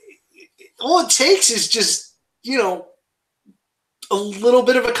 all it takes is just, a little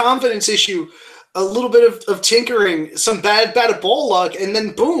bit of a confidence issue, a little bit of tinkering, some bad ball luck, and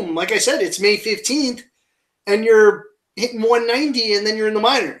then boom, like I said, it's May 15th, and you're hitting 190, and then you're in the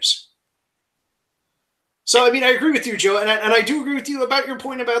minors. So, I mean, I agree with you, Joe, and I do agree with you about your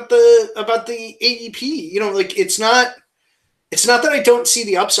point about the ADP. Like, it's not that I don't see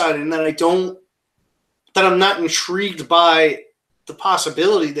the upside and that I'm not intrigued by the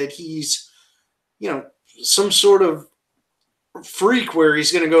possibility that he's, some sort of freak where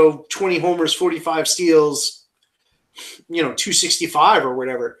he's going to go 20 homers, 45 steals, 265 or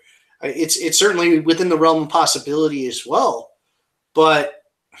whatever. It's certainly within the realm of possibility as well. But,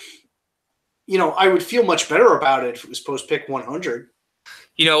 I would feel much better about it if it was post pick 100.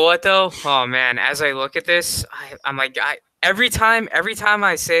 You know what, though? Oh, man, as I look at this, I'm like, every time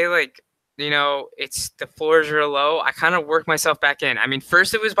I say, like, it's the floors are low, I kind of work myself back in. I mean,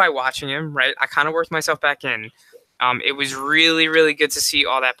 first it was by watching him, right? I kind of worked myself back in. It was really, really good to see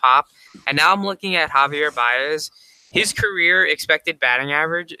all that pop. And now I'm looking at Javier Baez. His career expected batting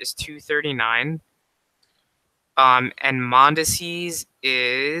average is 239. And Mondesi's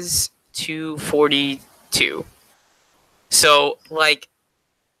is 242. So, like,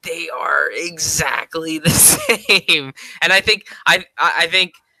 they are exactly the same. And I think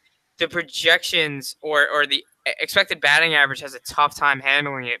the projections or the expected batting average has a tough time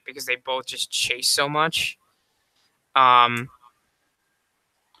handling it because they both just chase so much.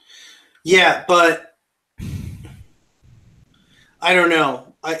 Yeah, but I don't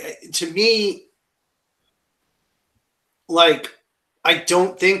know. To me, like, I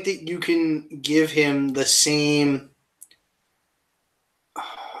don't think that you can give him the same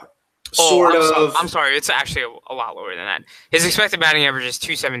I'm sorry. It's actually a lot lower than that. His expected batting average is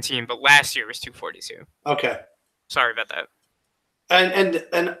 217, but last year was 242. Okay. Sorry about that.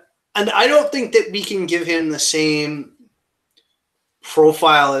 And I don't think that we can give him the same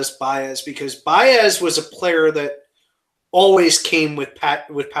profile as Baez, because Baez was a player that always came with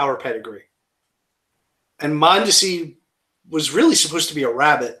power pedigree. And Mondesi was really supposed to be a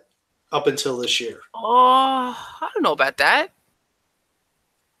rabbit up until this year. Oh, I don't know about that.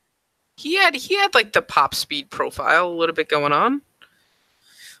 He had like the pop speed profile a little bit going on.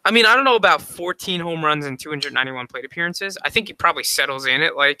 I mean, I don't know about 14 home runs and 291 plate appearances. I think he probably settles in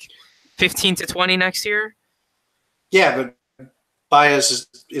at like 15 to 20 next year. Yeah, but Baez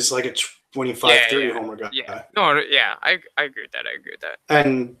is like a 25, Yeah, 30 yeah, homer guy. yeah. No, yeah, I agree with that. I agree with that.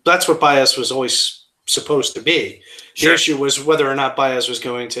 And that's what Baez was always supposed to be. The Sure. issue was whether or not Baez was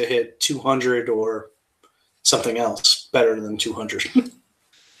going to hit 200 or something else better than 200. And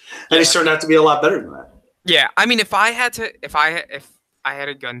he's turned out to be a lot better than that. Yeah, I mean, if I had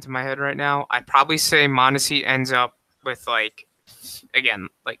a gun to my head right now, I'd probably say Mondesi ends up with like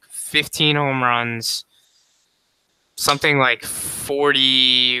 15 home runs, something like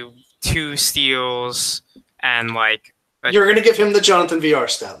 42 steals, and like you're going to give him the Jonathan VR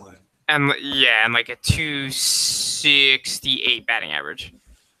stat line. And like a 268 batting average.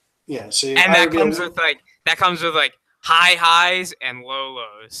 Yeah, see, and that comes with like high highs and low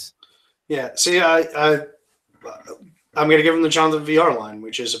lows. Yeah, see, I'm going to give him the Jonathan VR line,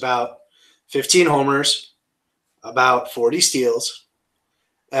 which is about 15 homers, about 40 steals,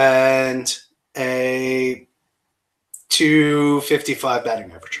 and a 255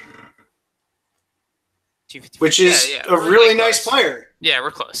 batting average. Which is a really nice player. Yeah,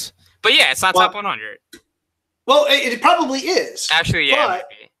 we're close. But yeah, it's not top 100. Well, it probably is. Actually, yeah.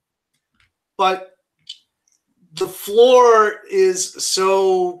 But the floor is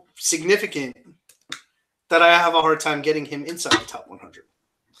so significant that I have a hard time getting him inside the top 100.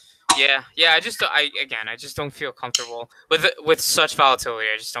 Yeah. I just don't feel comfortable with such volatility.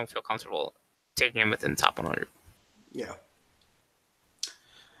 I just don't feel comfortable taking him within the top 100. Yeah.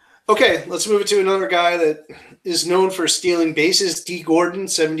 Okay, let's move it to another guy that is known for stealing bases. D. Gordon,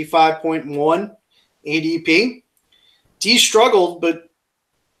 75.1 ADP. D struggled, but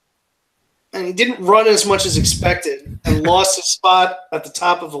he didn't run as much as expected and lost his spot at the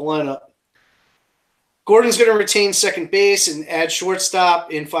top of the lineup. Gordon's going to retain second base and add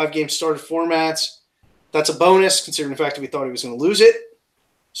shortstop in 5-game starter formats. That's a bonus, considering the fact that we thought he was going to lose it.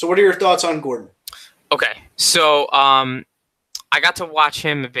 So what are your thoughts on Gordon? Okay, so I got to watch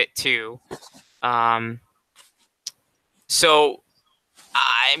him a bit too. So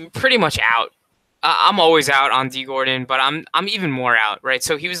I'm pretty much out. I'm always out on D. Gordon, but I'm even more out, right?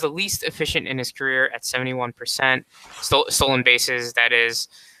 So he was the least efficient in his career at 71% stolen bases. That is,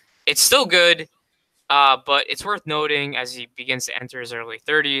 it's still good, but it's worth noting as he begins to enter his early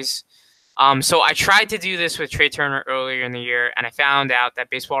 30s. So I tried to do this with Trey Turner earlier in the year, and I found out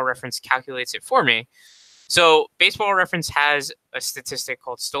that Baseball Reference calculates it for me. So Baseball Reference has a statistic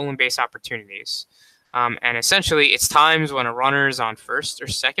called stolen base opportunities. And essentially, it's times when a runner is on first or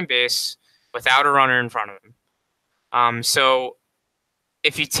second base without a runner in front of him. So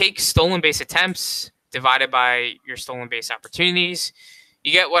if you take stolen base attempts divided by your stolen base opportunities,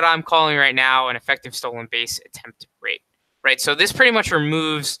 you get what I'm calling right now an effective stolen base attempt rate, right? So this pretty much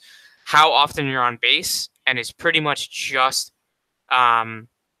removes how often you're on base and is pretty much just going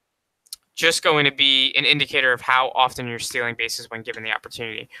to be an indicator of how often you're stealing bases when given the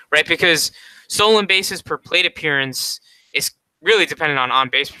opportunity, right? Because stolen bases per plate appearance is really dependent on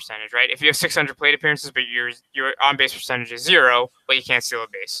on-base percentage, right? If you have 600 plate appearances, but your on-base percentage is 0, but you can't steal a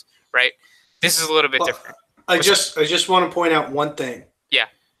base, right? This is a little bit different. I just want to point out one thing. Yeah.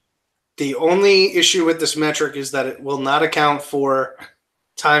 The only issue with this metric is that it will not account for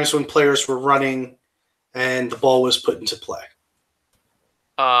times when players were running and the ball was put into play.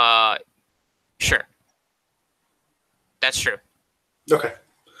 Sure. That's true. Okay.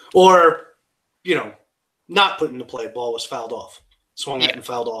 Or, not put into play, ball was fouled off. Swung out and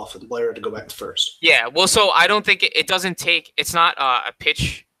fouled off, and the player had to go back to first. Yeah, well, so I don't think it doesn't take – it's not a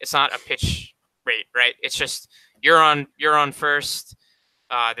pitch. It's not a pitch rate, right? It's just you're on first.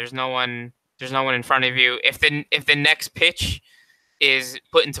 There's no one in front of you. If the next pitch is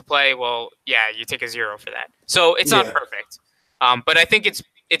put into play, well, yeah, you take a 0 for that. So it's not perfect. But I think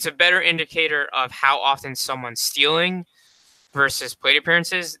it's a better indicator of how often someone's stealing versus plate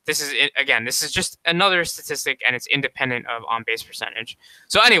appearances. This is just another statistic, and it's independent of on-base percentage.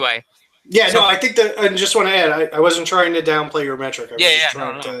 So anyway. I think that I just want to add, I wasn't trying to downplay your metric.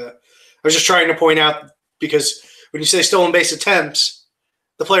 I was just trying to point out, because when you say stolen base attempts,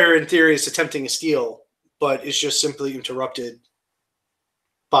 the player in theory is attempting a steal, but it's just simply interrupted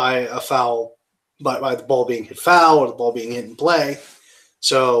by a foul, by the ball being hit foul or the ball being hit in play.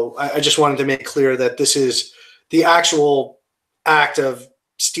 So I just wanted to make clear that this is the actual act of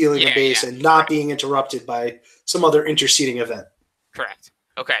stealing a base and not being interrupted by some other interceding event. Correct.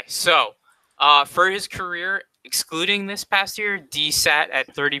 Okay, so for his career, excluding this past year, D sat at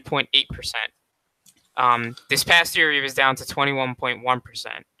 30.8%. This past year, he was down to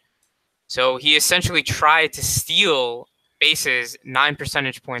 21.1%. So he essentially tried to steal bases 9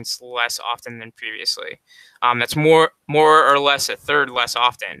 percentage points less often than previously. That's more or less a third less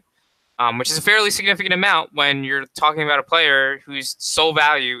often, which is a fairly significant amount when you're talking about a player whose sole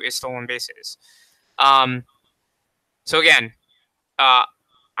value is stolen bases. So again,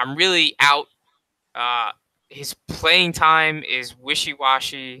 I'm really out. His playing time is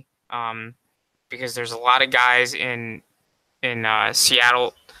wishy-washy because there's a lot of guys in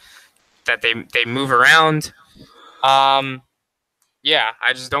Seattle that they move around. Yeah,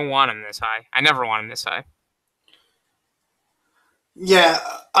 I just don't want him this high. I never want him this high. Yeah,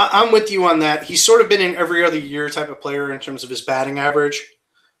 I'm with you on that. He's sort of been an every other year type of player in terms of his batting average,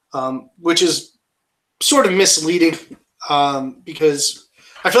 which is sort of misleading because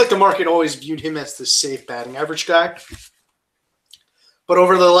I feel like the market always viewed him as the safe batting average guy. But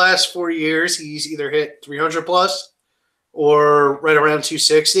over the last 4 years, he's either hit 300 plus or right around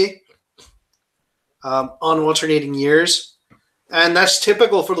 260 on alternating years. And that's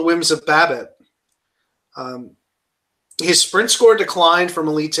typical for the whims of BABIP. His sprint score declined from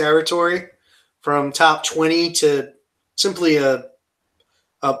elite territory from top 20 to simply a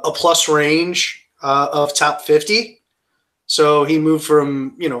plus range of top 50. So he moved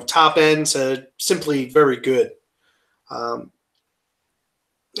from, top end to simply very good. And,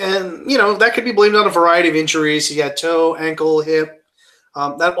 that could be blamed on a variety of injuries. He had toe, ankle, hip.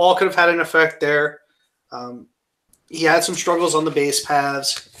 That all could have had an effect there. He had some struggles on the base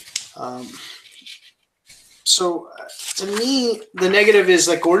paths. So to me, the negative is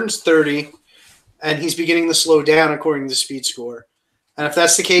that Gordon's 30 and he's beginning to slow down according to the speed score. And if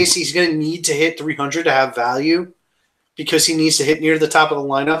that's the case, he's going to need to hit 300 to have value because he needs to hit near the top of the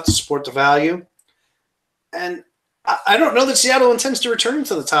lineup to support the value. And I don't know that Seattle intends to return him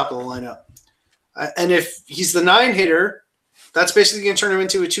to the top of the lineup. And if he's the 9 hitter, that's basically going to turn him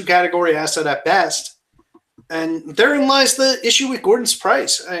into a 2-category asset at best. And therein lies the issue with Gordon's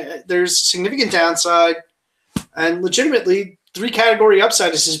price. There's significant downside, and legitimately 3-category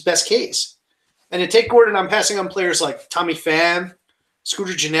upside is his best case. And to take Gordon, I'm passing on players like Tommy Pham,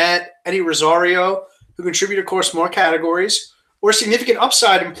 Scooter Gennett, Eddie Rosario, who contribute, of course, more categories, or significant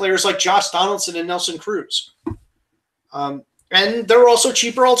upside in players like Josh Donaldson and Nelson Cruz. And there are also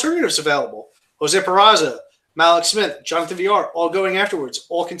cheaper alternatives available. Jose Peraza, Malik Smith, Jonathan Villar, all going afterwards,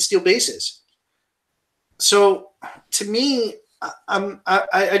 all can steal bases. So to me,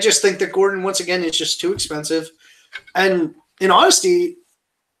 I just think that Gordon, once again, is just too expensive. And in honesty,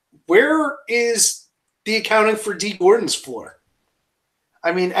 where is the accounting for D. Gordon's floor?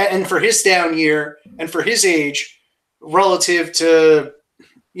 I mean, and for his down year and for his age relative to,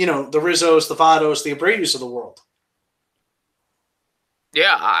 the Rizzos, the Vados, the Abreus of the world.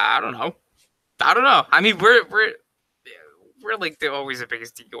 Yeah, I don't know. I mean, we're like always the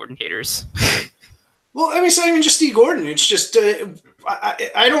biggest D. Gordon haters. Well, I mean, it's not even just D. Gordon. It's just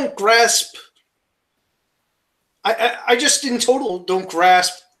I don't grasp. I just in total don't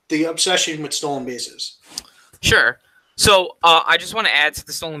grasp the obsession with stolen bases. Sure. So I just want to add to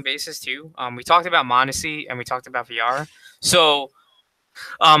the stolen bases too. We talked about Mondesi and we talked about VR. So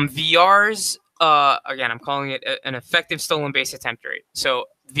VR's again, I'm calling it an effective stolen base attempt rate. So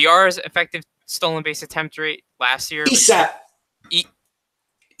VR's effective stolen base attempt rate last year. ESAT.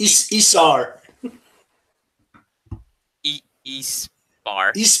 ESAR.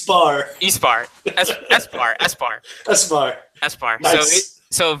 ESPAR. SPAR. Nice.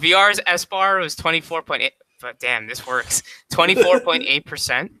 So VR's SPAR was 24.8. But damn, this works.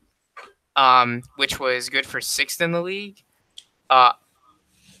 24.8%, which was good for 6th in the league.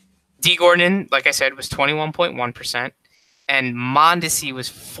 D. Gordon, like I said, was 21.1%, and Mondesi was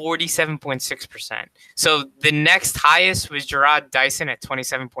 47.6%. So the next highest was Jarrod Dyson at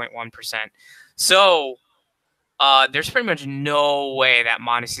 27.1%. So there's pretty much no way that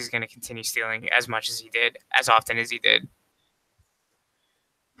Mondesi is going to continue stealing as much as he did, as often as he did.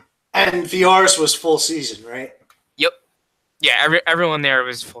 And VR's was full season, right? Yep. Yeah, everyone there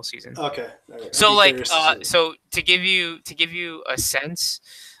was full season. Okay. Right. So so to give you a sense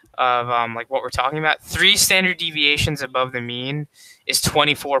of like what we're talking about, 3 standard deviations above the mean is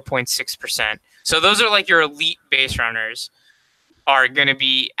 24.6%. So those are like your elite base runners are going to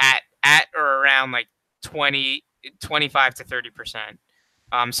be at or around like 25 to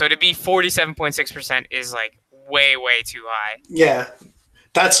 30%. So to be 47.6% is like way too high. Yeah.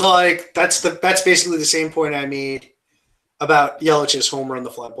 That's basically the same point I made about Yelich's home run the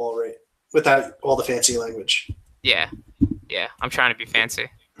fly ball rate without all the fancy language. Yeah. I'm trying to be fancy.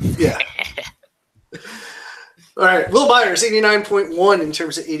 Yeah. All right. Will Byers, 89.1 in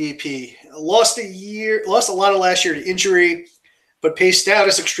terms of ADP. Lost a lot of last year to injury, but paced out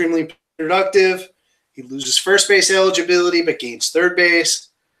is extremely productive. He loses first base eligibility but gains third base.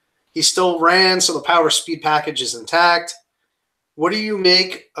 He still ran, so the power speed package is intact. What do you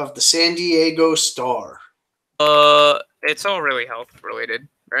make of the San Diego Star? It's all really health related,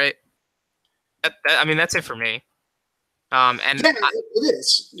 right? I mean, that's it for me. And yeah, it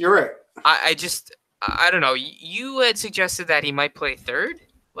is. You're right. I don't know. You had suggested that he might play third,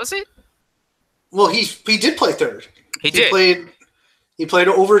 was it? Well, he did play third. He did. He played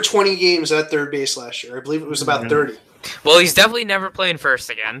over 20 games at third base last year. I believe it was about 30. Well, he's definitely never playing first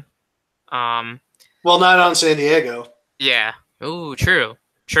again. Well, not on San Diego. Yeah. Ooh, true.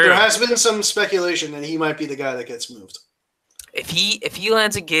 There has been some speculation that he might be the guy that gets moved. If he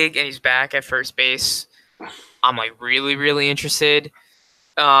lands a gig and he's back at first base, I'm like really, really interested.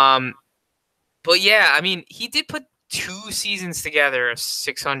 But yeah, I mean, he did put 2 seasons together of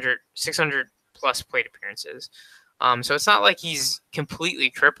 600 plus plate appearances. So it's not like he's completely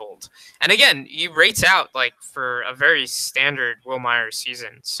crippled. And again, he rates out like for a very standard Will Myers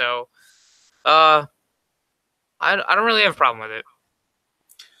season. So I don't really have a problem with it.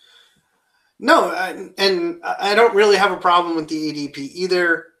 No, and I don't really have a problem with the ADP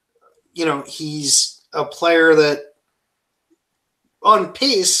either. You know, he's a player that on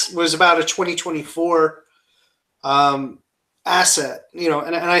pace was about a 2024 asset, you know,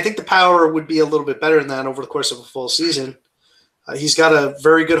 and I think the power would be a little bit better than that over the course of a full season. He's got a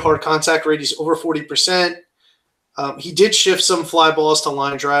very good hard contact rate. He's over 40%. He did shift some fly balls to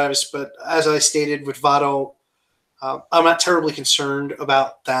line drives, but as I stated with Votto, I'm not terribly concerned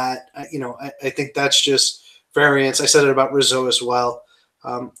about that. I think that's just variance. I said it about Rizzo as well.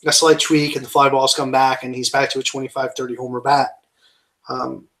 A slight tweak and the fly balls come back and he's back to a 25-30 homer bat.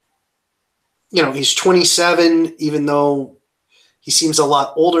 He's 27, even though he seems a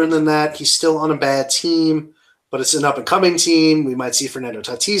lot older than that. He's still on a bad team, but it's an up-and-coming team. We might see Fernando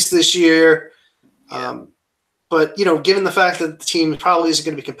Tatis this year. But, given the fact that the team probably isn't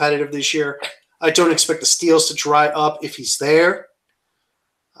going to be competitive this year, I don't expect the steals to dry up if he's there.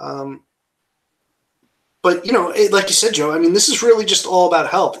 But, like you said, Joe, I mean, this is really just all about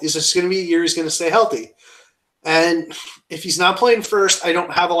health. Is this going to be a year he's going to stay healthy? And if he's not playing first, I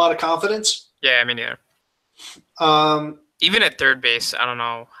don't have a lot of confidence. Yeah, I mean, yeah. Even at third base, I don't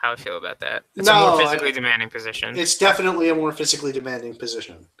know how I feel about that. It's a more physically demanding position. It's definitely a more physically demanding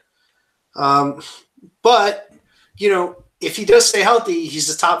position. But, if he does stay healthy, he's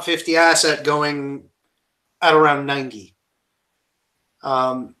a top 50 asset going at around 90.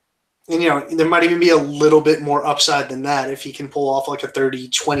 And, there might even be a little bit more upside than that if he can pull off like a 30,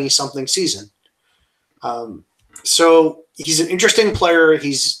 20-something season. So he's an interesting player.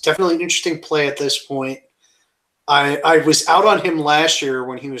 He's definitely an interesting play at this point. I was out on him last year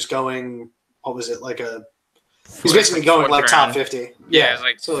when he was going, what was it, he's basically going like top 50. Yeah,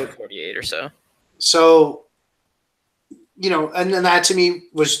 it was like 48 or so. So, and then that to me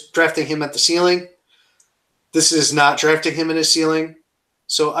was drafting him at the ceiling. This is not drafting him at his ceiling.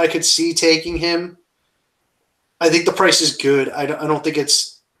 So I could see taking him. I think the price is good. I don't think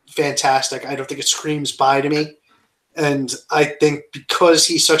it's fantastic. I don't think it screams buy to me. And I think because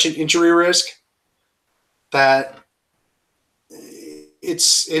he's such an injury risk that it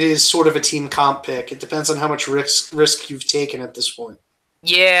is sort of a team comp pick. It depends on how much risk you've taken at this point.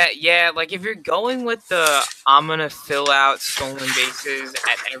 Yeah. Like if you're going with the I'm going to fill out stolen bases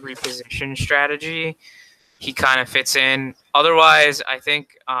at every position strategy, he kind of fits in. Otherwise, I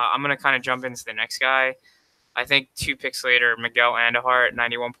think I'm going to kind of jump into the next guy. I think 2 picks later, Miguel Andujar at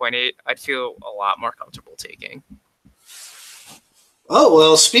 91.8, I'd feel a lot more comfortable taking. Oh,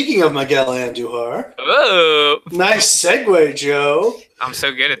 well, speaking of Miguel Andujar. Oh. Nice segue, Joe. I'm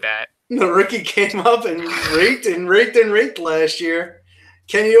so good at that. The rookie came up and raked last year.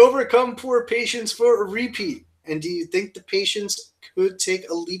 Can he overcome poor patience for a repeat? And do you think the patience could take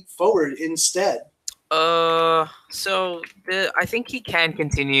a leap forward instead? I think he can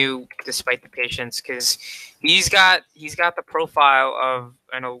continue despite the patience because he's got the profile of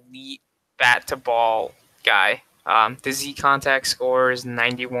an elite bat to ball guy. The Z contact score is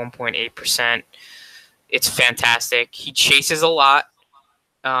 91.8%. It's fantastic. He chases a lot.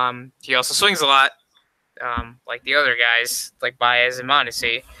 He also swings a lot, like the other guys, like Baez and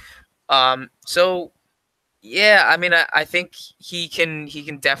Mondesi. So yeah, I mean, I think he can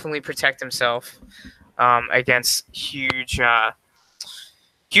definitely protect himself against huge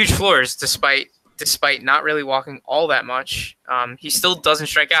floors, despite not really walking all that much. He still doesn't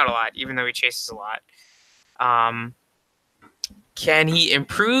strike out a lot, even though he chases a lot. Can he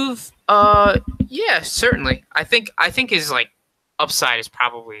improve? Yeah, certainly. I think his upside is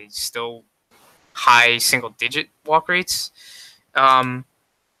probably still high single digit walk rates.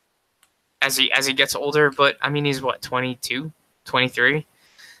 as he gets older. But I mean, he's what, 22, 23,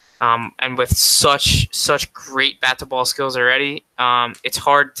 and with such great bat to ball skills already, it's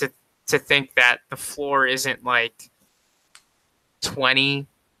hard to think that the floor isn't like 20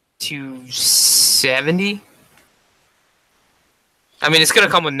 to 70. I mean, it's going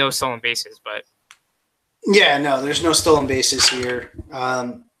to come with no stolen bases, but yeah, no, there's no stolen bases here.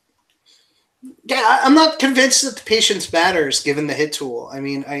 Yeah, I'm not convinced that the patience matters given the hit tool. I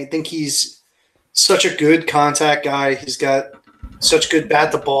mean, I think he's such a good contact guy. He's got such good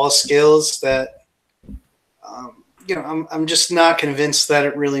bat to ball skills that I'm just not convinced that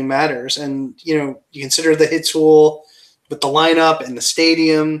it really matters. And you consider the hit tool with the lineup and the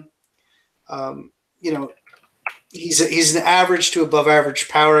stadium. He's an average to above average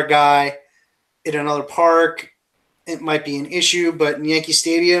power guy in another park. It might be an issue, but in Yankee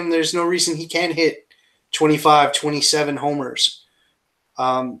Stadium, there's no reason he can't hit 25, 27 homers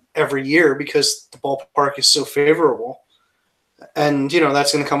every year because the ballpark is so favorable. And,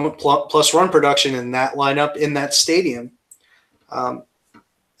 that's going to come with plus run production in that lineup in that stadium. And,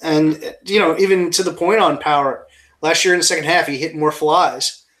 even to the point on power, last year in the second half, he hit more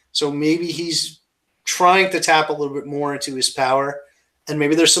flies. So maybe he's trying to tap a little bit more into his power, and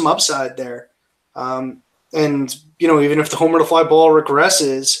maybe there's some upside there. And, even if the homer to fly ball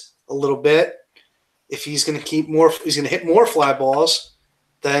regresses a little bit, if he's going to hit more fly balls,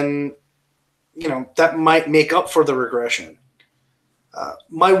 then, that might make up for the regression.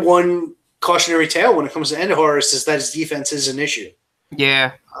 My one cautionary tale when it comes to Andujar is that his defense is an issue.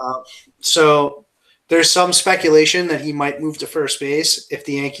 Yeah. So there's some speculation that he might move to first base if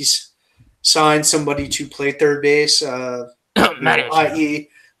the Yankees sign somebody to play third base, i.e.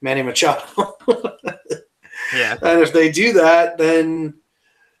 Manny Machado. Yeah. And if they do that, then,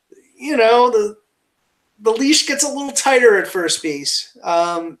 the leash gets a little tighter at first base.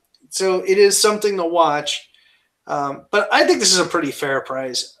 So it is something to watch. But I think this is a pretty fair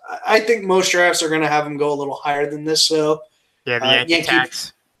price. I think most drafts are going to have him go a little higher than this. So yeah, the Yankee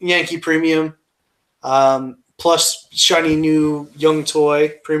tax. Yankee premium, plus shiny new young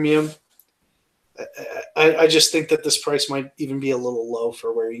toy premium. I just think that this price might even be a little low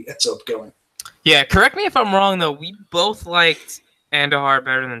for where he ends up going. Yeah, correct me if I'm wrong, though. We both liked Andujar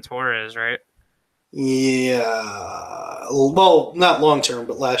better than Torres, right? Yeah. Well, not long term,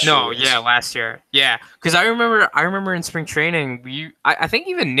 but last year. No, yeah, last year. Yeah, because I remember in spring training, I think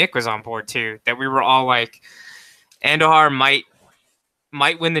even Nick was on board, too, that we were all like, Andujar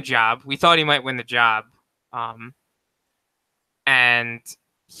might win the job. We thought he might win the job. And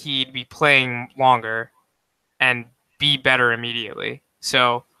he'd be playing longer and be better immediately.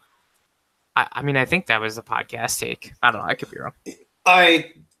 So, I mean, I think that was the podcast take. I don't know. I could be wrong.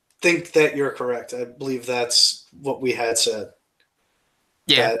 I think that you're correct. I believe that's what we had said.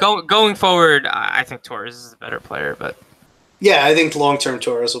 Yeah, going forward, I think Torres is a better player. But yeah, I think long-term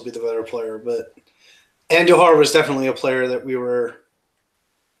Torres will be the better player. But Andujar was definitely a player that we were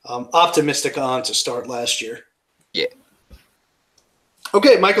optimistic on to start last year. Yeah.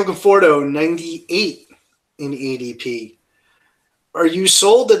 Okay, Michael Conforto, 98 in ADP. Are you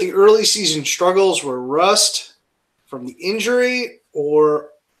sold that the early season struggles were rust from the injury,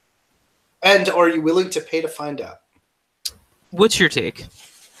 and are you willing to pay to find out? What's your take?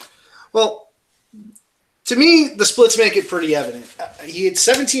 Well, to me, the splits make it pretty evident. He had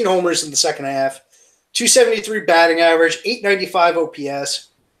 17 homers in the second half, 273 batting average, 895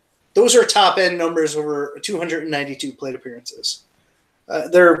 OPS. Those are top-end numbers over 292 plate appearances.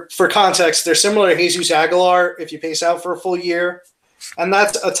 For context, they're similar to Jesus Aguilar if you pace out for a full year. And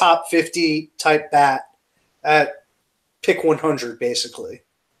that's a top 50 type bat at pick 100, basically.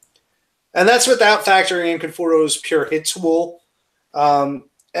 And that's without factoring in Conforto's pure hit tool and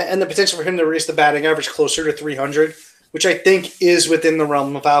the potential for him to raise the batting average closer to 300, which I think is within the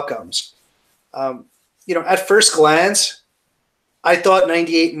realm of outcomes. At first glance, I thought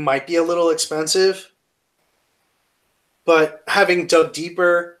 98 might be a little expensive. But having dug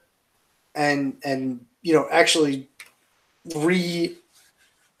deeper and actually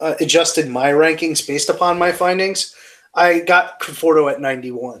adjusted my rankings based upon my findings, I got Conforto at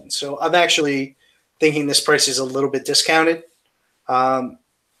 91. So I'm actually thinking this price is a little bit discounted. And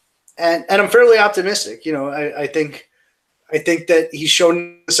I'm fairly optimistic. I think that he's shown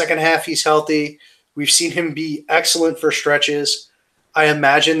in the second half he's healthy. We've seen him be excellent for stretches. I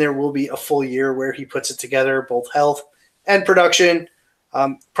imagine there will be a full year where he puts it together, both health and production,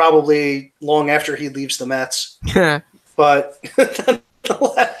 probably long after he leaves the Mets. But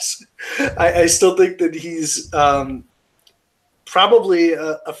nonetheless, I still think that he's probably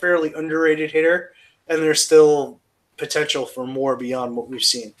a fairly underrated hitter, and there's still potential for more beyond what we've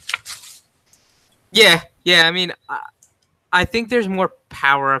seen. Yeah, yeah. I mean, I think there's more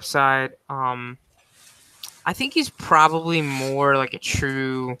power upside. I think he's probably more like a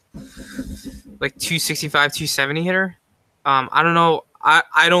true like 265, 270 hitter. I don't know.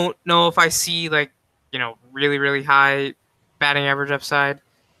 I don't know if I see like, really, really high batting average upside.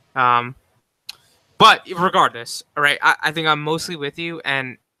 Um, but regardless, all right, I think I'm mostly with you.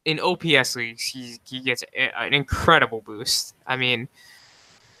 And in OPS leagues, he gets an incredible boost. I mean,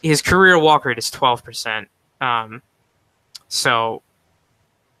 his career walk rate is 12%. So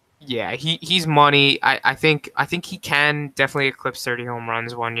yeah, he's money. I think he can definitely eclipse 30 home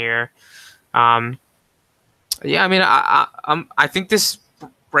runs one year. Um, yeah, I mean, I think this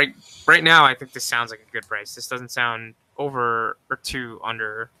right right now. I think this sounds like a good price. This doesn't sound over or too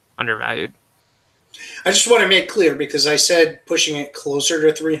undervalued. I just want to make clear because I said pushing it closer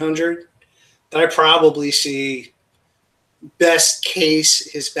to 300 that I probably see best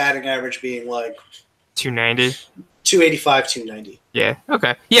case his batting average being like 290. 285, 290. Yeah.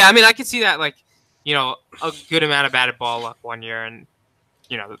 Okay. Yeah. I mean, I could see that like, a good amount of batted ball luck one year, and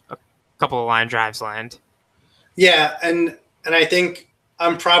a couple of line drives land. Yeah, and I think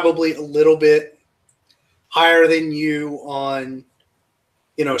I'm probably a little bit higher than you on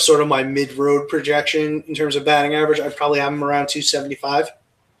sort of my mid-road projection in terms of batting average. I probably have him around 275.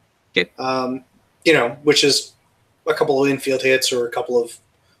 Okay. Which is a couple of infield hits or a couple of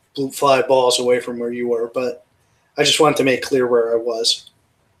blue fly balls away from where you were, but I just wanted to make clear where I was,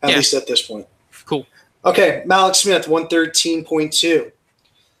 at least at this point. Cool. Okay, Mallex Smith, 113.2.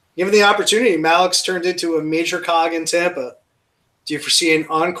 Given the opportunity, Mallex turned into a major cog in Tampa. Do you foresee an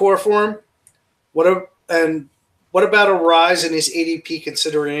encore for him? What about a rise in his ADP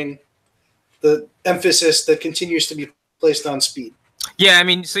considering the emphasis that continues to be placed on speed? Yeah, I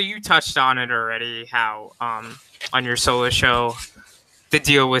mean, so you touched on it already, how on your solo show, the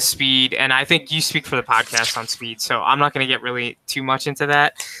deal with speed, and I think you speak for the podcast on speed, so I'm not going to get really too much into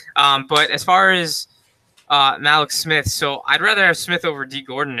that. But as far as Mallex Smith, so I'd rather have Smith over D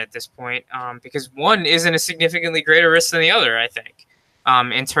Gordon at this point, because one isn't a significantly greater risk than the other. I think,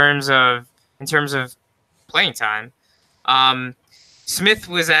 in terms of playing time, Smith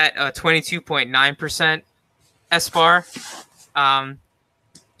was at 22.9% SBAR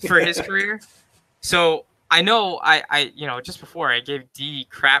for his career. So I know I just before I gave D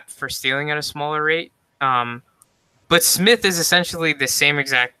crap for stealing at a smaller rate, but Smith is essentially the same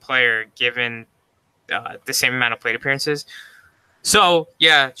exact player given the same amount of plate appearances. So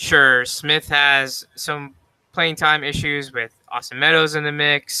yeah, sure, Smith has some playing time issues with Austin Meadows in the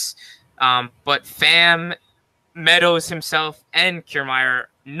mix, but Pham, Meadows himself, and Kiermaier,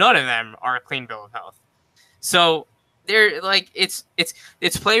 none of them are a clean bill of health. So they're like it's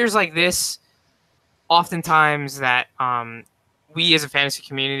players like this oftentimes that we as a fantasy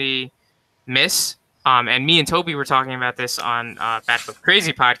community miss. And me and Toby were talking about this on Batflip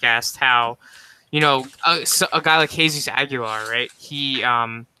Crazy podcast, how a guy like Jesus Aguilar, right? He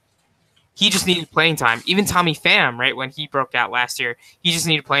just needed playing time. Even Tommy Pham, right, when he broke out last year, he just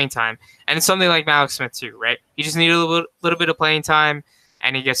needed playing time. And it's something like Mallex Smith too, right? He just needed a little bit of playing time,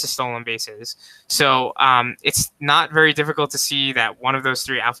 and he gets the stolen bases. So it's not very difficult to see that one of those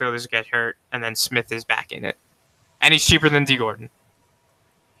three outfielders get hurt, and then Smith is back in it. And he's cheaper than D Gordon.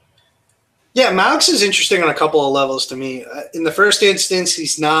 Yeah, Mallex is interesting on a couple of levels to me. In the first instance,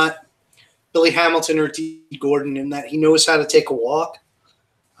 he's not Billy Hamilton or D Gordon in that he knows how to take a walk.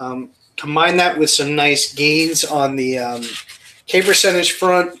 Combine that with some nice gains on the K percentage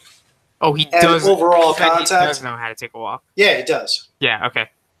front. Oh, he does. Overall contact. He does know how to take a walk. Yeah, he does. Yeah, okay.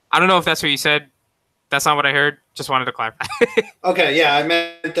 I don't know if that's what you said. That's not what I heard. Just wanted to clarify. Okay, yeah, I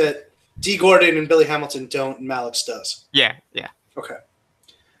meant that D Gordon and Billy Hamilton don't, and Mallex does. Yeah. Okay.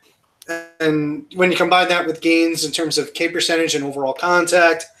 And when you combine that with gains in terms of K percentage and overall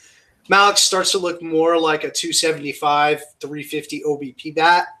contact, Mallex starts to look more like a 275, 350 OBP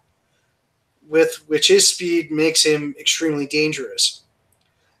bat, with which his speed makes him extremely dangerous.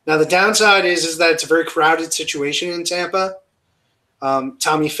 Now, the downside is that it's a very crowded situation in Tampa.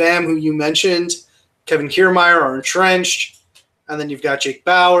 Tommy Pham, who you mentioned, Kevin Kiermaier are entrenched, and then you've got Jake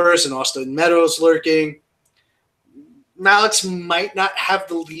Bauers and Austin Meadows lurking. Mallex might not have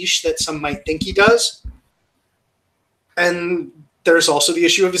the leash that some might think he does. And there's also the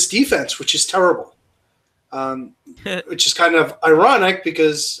issue of his defense, which is terrible. Which is kind of ironic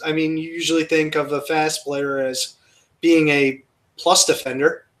because, I mean, you usually think of a fast player as being a plus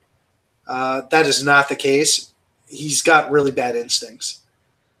defender. That is not the case. He's got really bad instincts.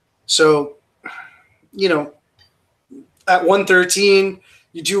 So, at 113,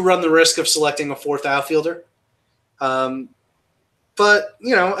 you do run the risk of selecting a fourth outfielder. But,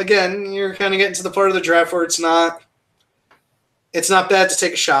 again, you're kind of getting to the part of the draft where it's not bad to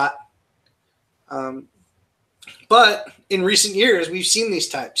take a shot. But in recent years, we've seen these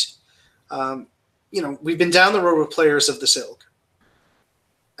types. We've been down the road with players of this ilk.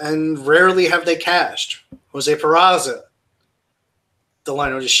 And rarely have they cashed. Jose Peraza,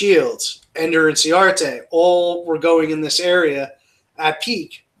 Delino de Shields, Ender Inciarte, all were going in this area at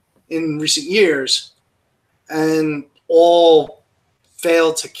peak in recent years, and all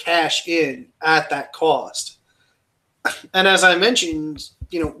failed to cash in at that cost. And as I mentioned,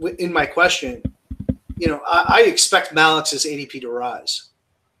 in my question, I expect Malex's ADP to rise.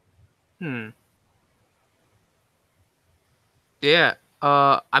 Yeah.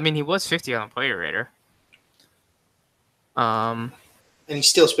 He was 50 on the player rater. And he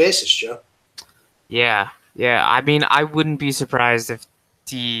steals bases, Joe. Yeah. I wouldn't be surprised if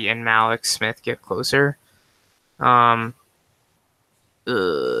D and Mallex Smith get closer.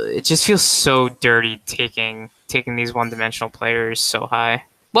 It just feels so dirty taking these one-dimensional players so high.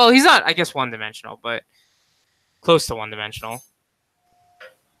 Well, he's not, I guess, one-dimensional, but close to one-dimensional.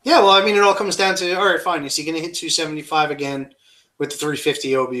 Yeah, well, it all comes down to, all right, fine, is he going to hit 275 again with the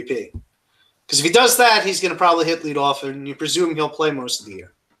 350 OBP? Because if he does that, he's going to probably hit leadoff, and you presume he'll play most of the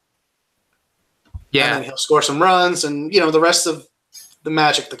year. Yeah. And then he'll score some runs, and, the rest of the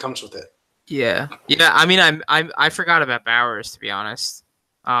magic that comes with it. Yeah. I forgot about Bowers, to be honest.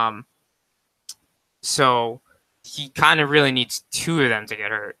 So he kind of really needs two of them to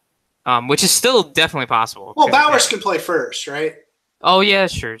get hurt, which is still definitely possible. Well, Bowers can play first, right? Oh, yeah,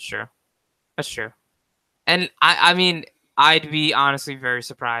 sure. That's true. And, I'd be honestly very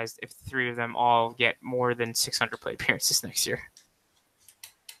surprised if the three of them all get more than 600 plate appearances next year.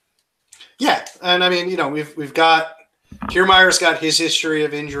 Yeah, and we've got Kiermaier's got his history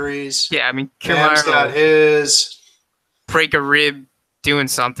of injuries. Yeah, Kiermaier's got his break a rib doing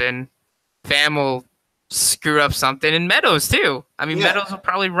something. Pham will screw up something, and Meadows too. Meadows will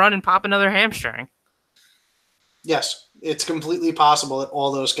probably run and pop another hamstring. Yes, it's completely possible that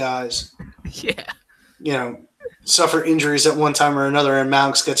all those guys, suffer injuries at one time or another, and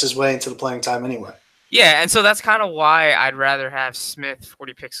Mallex gets his way into the playing time anyway. Yeah, and so that's kind of why I'd rather have Smith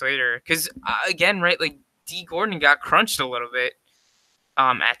 40 picks later. Because, again, right, like, D. Gordon got crunched a little bit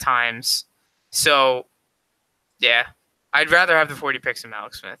at times. So, yeah, I'd rather have the 40 picks than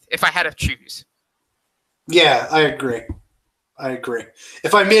Mallex Smith if I had to choose. Yeah, I agree.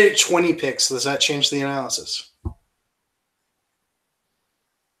 If I made it 20 picks, does that change the analysis?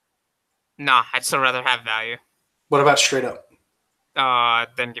 Nah, I'd still rather have value. What about straight up?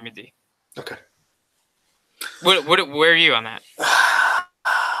 Then give me D. Okay. Where are you on that?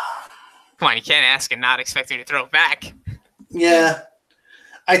 Come on, you can't ask and not expect me to throw it back. Yeah.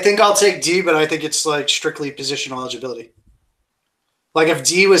 I think I'll take D, but I think it's like strictly positional eligibility. Like if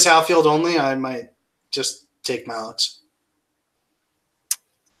D was outfield only, I might just take Mallex.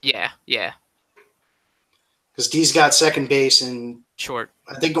 Yeah. Because D's got second base in short.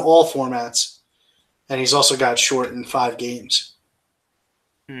 I think all formats. And he's also got short in 5 games.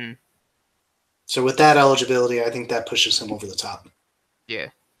 So with that eligibility, I think that pushes him over the top. Yeah,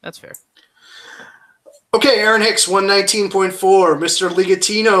 that's fair. Okay, Aaron Hicks, 119.4, Mr.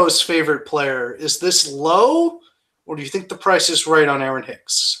 Ligatino's favorite player. Is this low, or do you think the price is right on Aaron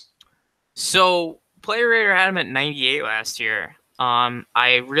Hicks? So, Player Rater had him at 98 last year.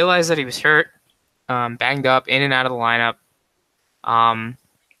 I realized that he was hurt, banged up, in and out of the lineup.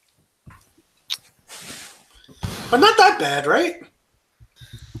 But not that bad, right?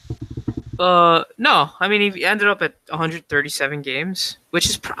 No. He ended up at 137 games, which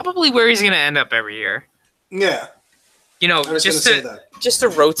is probably where he's going to end up every year. Yeah. Just to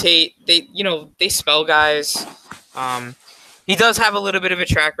rotate, they spell guys. He does have a little bit of a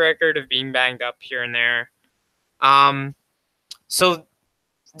track record of being banged up here and there. So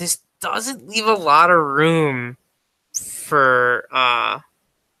this doesn't leave a lot of room for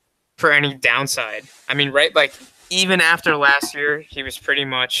any downside. Right? Like even after last year, he was pretty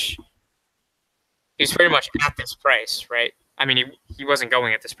much at this price, right? He wasn't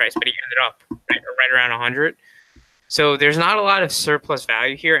going at this price, but he ended up right around 100. So there's not a lot of surplus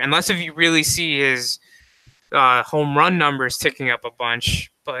value here, unless if you really see his home run numbers ticking up a bunch.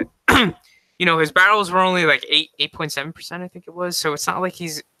 But his barrels were only like 8.7%, I think it was. So it's not like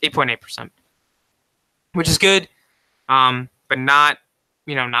he's 8.8%, which is good, but not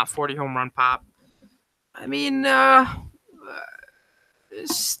 40 home run pop.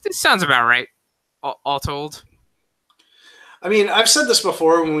 This sounds about right, all told. I've said this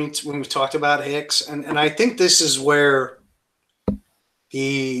before when we talked about Hicks, and I think this is where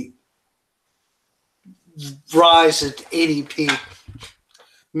the rise at ADP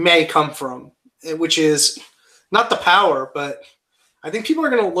may come from, which is not the power, but I think people are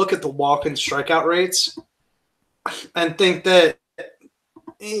going to look at the walk and strikeout rates and think that,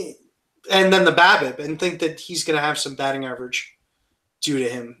 and then the BABIP, and think that he's going to have some batting average due to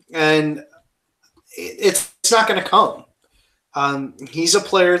him. And it's not going to come. He's a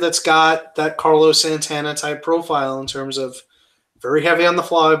player that's got that Carlos Santana type profile in terms of very heavy on the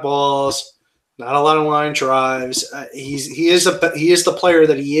fly balls, not a lot of line drives. He is the player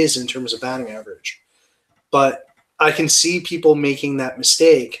that he is in terms of batting average. But I can see people making that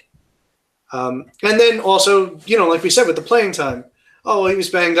mistake. And then also, like we said with the playing time, oh, he was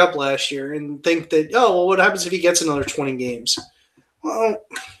banged up last year, and think that, oh, well, what happens if he gets another 20 games? Well,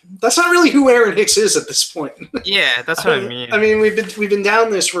 that's not really who Aaron Hicks is at this point. Yeah, that's what I mean. I mean, we've been down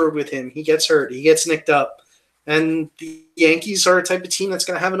this road with him. He gets hurt. He gets nicked up. And the Yankees are a type of team that's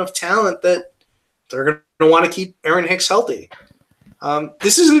going to have enough talent that they're going to want to keep Aaron Hicks healthy.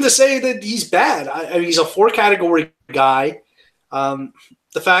 This isn't to say that he's bad. I mean, he's a 4-category guy.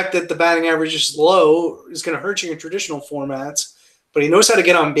 The fact that the batting average is low is going to hurt you in traditional formats, but he knows how to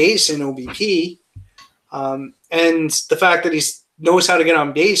get on base in OBP. And the fact that he knows how to get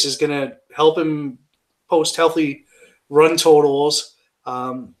on base is going to help him post healthy run totals.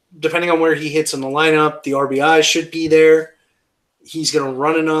 Depending on where he hits in the lineup, the RBI should be there. He's going to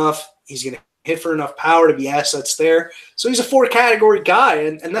run enough. He's going to hit for enough power to be assets there. So he's a 4-category guy,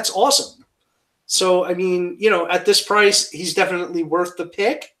 and that's awesome. So, I mean, at this price, he's definitely worth the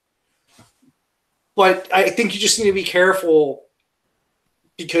pick. But I think you just need to be careful,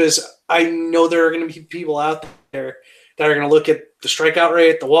 because I know there are going to be people out there that are going to look at the strikeout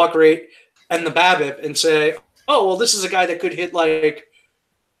rate, the walk rate, and the BABIP and say, oh, well, this is a guy that could hit like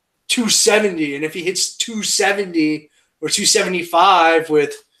 270. And if he hits 270 or 275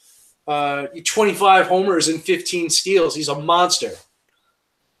 with 25 homers and 15 steals, he's a monster.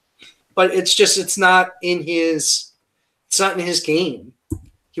 But it's not in his game.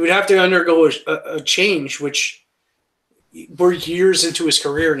 He would have to undergo a change, which we're years into his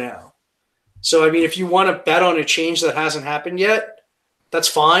career now. So, I mean, if you want to bet on a change that hasn't happened yet, that's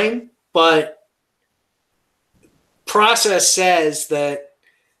fine. But process says that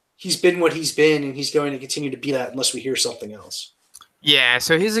he's been what he's been, and he's going to continue to be that unless we hear something else. Yeah,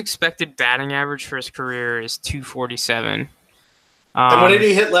 so his expected batting average for his career is 247. And what did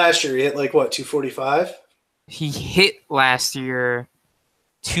he hit last year? He hit like, what, 245? He hit last year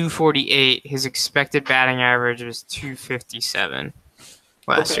 248. His expected batting average was 257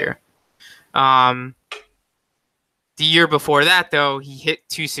 last year. The year before that, though, he hit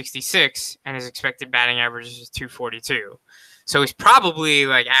 266, and his expected batting average is 242. So he's probably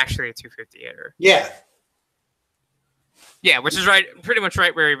like actually a 250 hitter. Yeah. Yeah, which is pretty much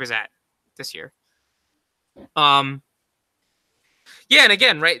right where he was at this year. Yeah, and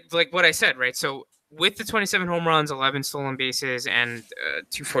again, right, like what I said, right? So with the 27 home runs, 11 stolen bases, and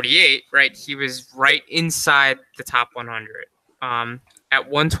 248, right, he was right inside the top 100. At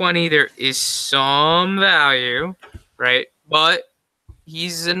 120, there is some value, right? But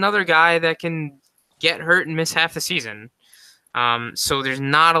he's another guy that can get hurt and miss half the season. So there's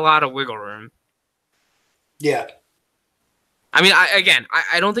not a lot of wiggle room. Yeah. I mean,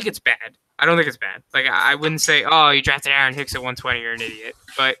 I don't think it's bad. I don't think it's bad. Like, I wouldn't say, oh, you drafted Aaron Hicks at 120, you're an idiot.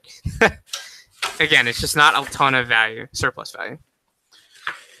 But, again, it's just not a ton of value, surplus value.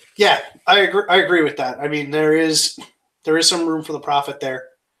 Yeah, I agree with that. I mean, there is some room for the profit there,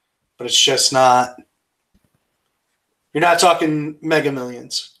 but it's just not – you're not talking mega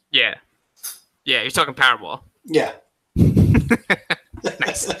millions. Yeah. Yeah, you're talking Powerball. Yeah.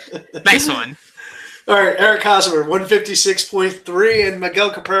 Nice. Nice one. All right, Eric Hosmer, 156.3, and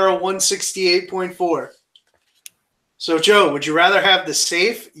Miguel Cabrera, 168.4. So, Joe, would you rather have the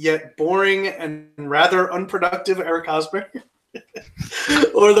safe yet boring and rather unproductive Eric Hosmer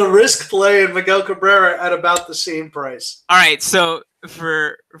or the risk play in Miguel Cabrera at about the same price? All right, so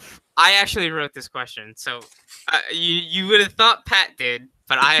I actually wrote this question. So you would have thought Pat did,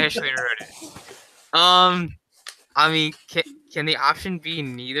 but I actually wrote it. I mean, can the option be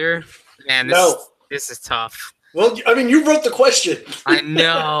neither? Man, this is tough. Well, I mean, you wrote the question. I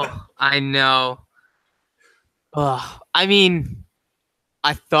know. I mean,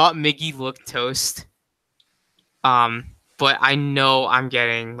 I thought Miggy looked toast. But I know I'm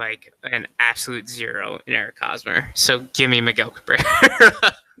getting like an absolute zero in Eric Hosmer. So give me Miguel Cabrera.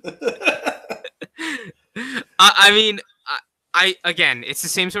 I mean, again, it's the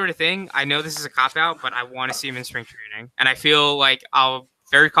same sort of thing. I know this is a cop-out, but I want to see him in spring training. And I feel like I'll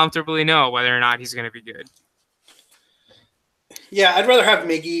very comfortably know whether or not he's going to be good. Yeah, I'd rather have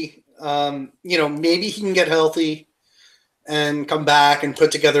Miggy. Maybe he can get healthy. and come back and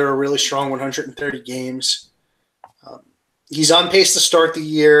put together a really strong 130 games. He's on pace to start the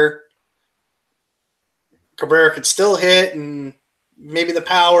year. Cabrera could still hit, and maybe the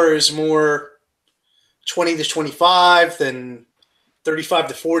power is more 20 to 25 than 35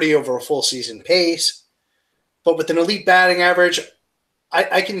 to 40 over a full season pace. But with an elite batting average,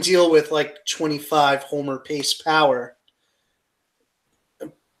 I can deal with like 25 homer pace power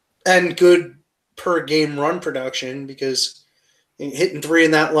and good per game run production, because hitting 3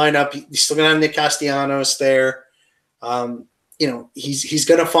 in that lineup, he's still going to have Nick Castellanos there. He's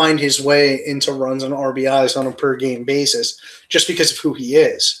going to find his way into runs and RBIs on a per game basis just because of who he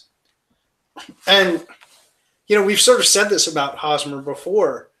is. And, we've sort of said this about Hosmer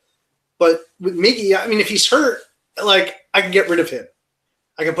before, but with Miggy, I mean, if he's hurt, like, I can get rid of him.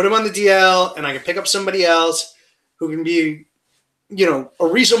 I can put him on the DL and I can pick up somebody else who can be, a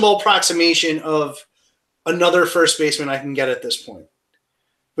reasonable approximation of another first baseman I can get at this point,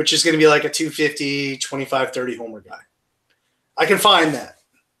 which is going to be like a 250, 25, 30 homer guy. I can find that.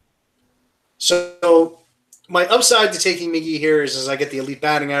 So my upside to taking Miggy here is I get the elite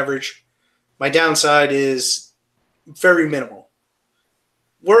batting average. My downside is very minimal.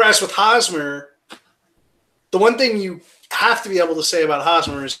 Whereas with Hosmer, the one thing you have to be able to say about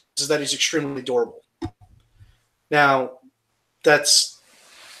Hosmer is that he's extremely durable. Now, that's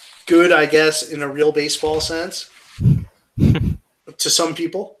good, I guess, in a real baseball sense to some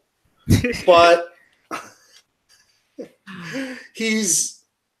people. But he's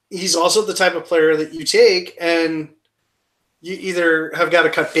also the type of player that you take and you either have got to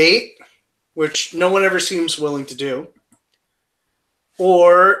cut bait, which no one ever seems willing to do,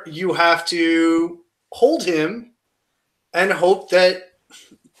 or you have to hold him and hope that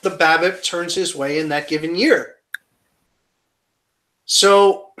the BABIP turns his way in that given year.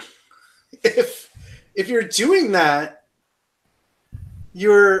 So if you're doing that,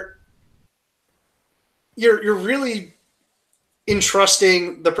 you're really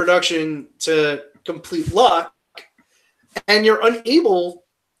entrusting the production to complete luck, and you're unable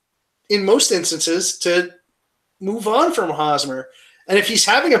in most instances to move on from Hosmer. And if he's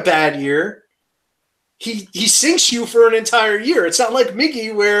having a bad year, he sinks you for an entire year. It's not like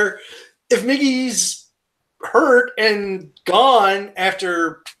Miggy, where if Miggy's hurt and gone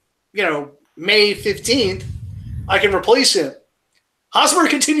after, May 15th, I can replace him. Hosmer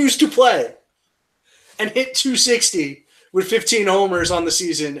continues to play and hit 260 with 15 homers on the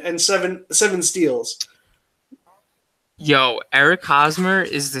season and seven steals. Yo, Eric Hosmer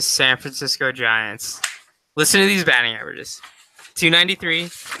is the San Francisco Giants. Listen to these batting averages. 293,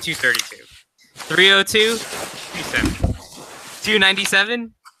 232. 302, 270.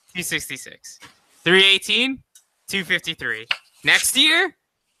 297, 266. 318, 253. Next year,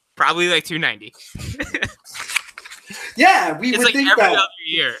 probably like 290. Yeah, we would think every that. Other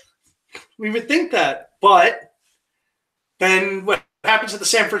year. We would think that, but then what happens to the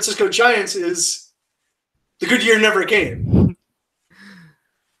San Francisco Giants is the good year never came.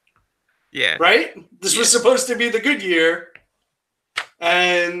 Yeah. Right? This was supposed to be the good year,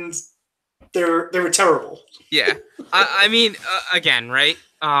 and they were terrible. Yeah. I mean, again, right?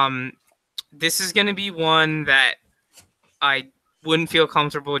 This is going to be one that I wouldn't feel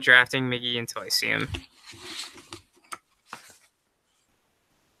comfortable drafting Miggy until I see him.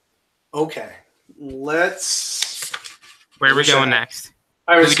 Okay. Let's... Where are we going next?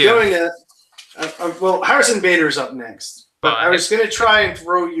 I was going to... well, Harrison Bader's up next. But I was going to try and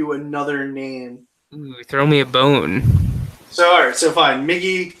throw you another name. Ooh, throw me a bone. So, all right. So, fine.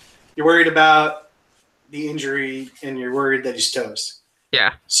 Miggy, you're worried about the injury, and you're worried that he's toast.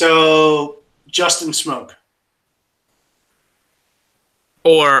 Yeah. So, Justin Smoke.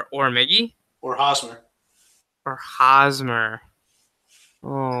 Or Miggy? Or Hosmer. Or Hosmer.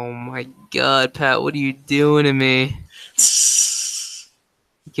 Oh, my God, Pat. What are you doing to me?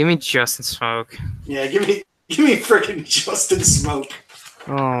 Give me Justin Smoke. Yeah, give me freaking Justin Smoke.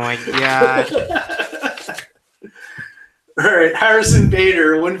 Oh my God. All right, Harrison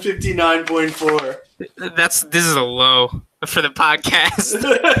Bader, 159.4. This is a low for the podcast.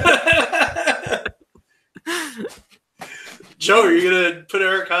 Joe, are you gonna put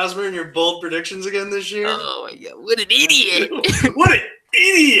Eric Hosmer in your bold predictions again this year? Oh my God, what an idiot! What an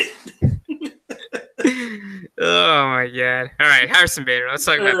idiot! Oh my God! All right, Harrison Bader. Let's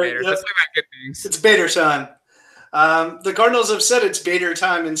talk about Bader. Yep. Let's talk about good things. It's Bader time. The Cardinals have said it's Bader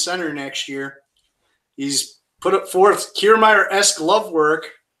time in center next year. He's put up forth Kiermaier-esque glove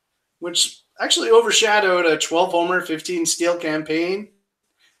work, which actually overshadowed a 12-homer, 15-steal campaign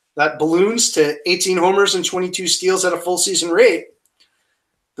that balloons to 18 homers and 22 steals at a full season rate.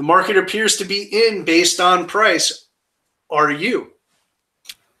 The market appears to be in based on price. Are you?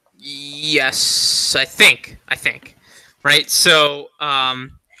 Yes, I think. Right. So,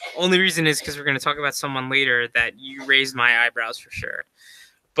 only reason is because we're going to talk about someone later that you raised my eyebrows for sure.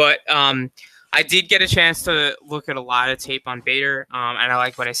 But I did get a chance to look at a lot of tape on Bader, and I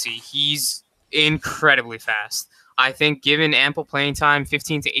like what I see. He's incredibly fast. I think given ample playing time,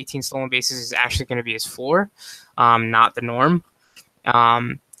 15 to 18 stolen bases is actually going to be his floor, not the norm.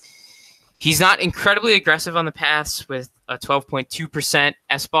 He's not incredibly aggressive on the pass with a 12.2%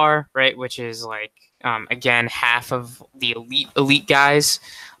 SBAR, right, which is like, again, half of the elite guys.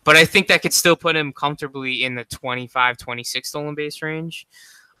 But I think that could still put him comfortably in the 25, 26 stolen base range.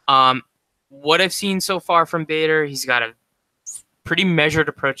 What I've seen so far from Bader, he's got a pretty measured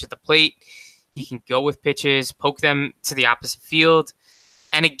approach at the plate. He can go with pitches, poke them to the opposite field.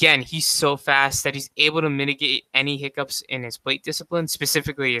 And again, he's so fast that he's able to mitigate any hiccups in his plate discipline,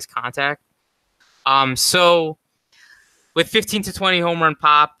 specifically his contact. So with 15 to 20 home run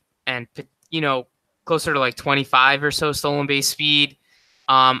pop and, closer to like 25 or so stolen base speed,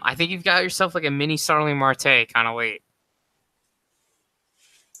 I think you've got yourself like a mini Starling Marte kind of late.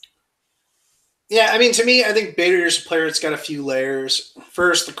 Yeah, I mean, to me, I think Bader is a player that's got a few layers.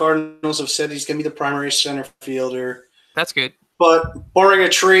 First, the Cardinals have said he's going to be the primary center fielder. That's good. But barring a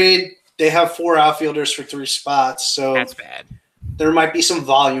trade, they have 4 outfielders for 3 spots. So that's bad. There might be some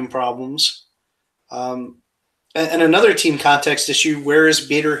volume problems. And another team context issue, where is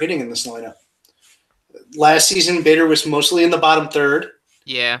Bader hitting in this lineup? Last season, Bader was mostly in the bottom third.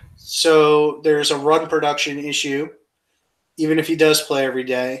 Yeah. So there's a run production issue, even if he does play every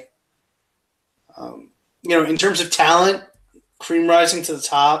day. In terms of talent, cream rising to the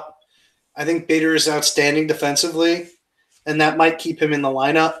top, I think Bader is outstanding defensively, and that might keep him in the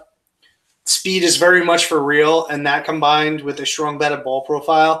lineup. Speed is very much for real, and that combined with a strong batted ball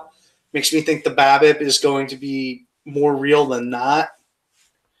profile makes me think the BABIP is going to be more real than not.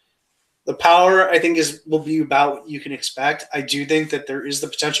 The power, I think, will be about what you can expect. I do think that there is the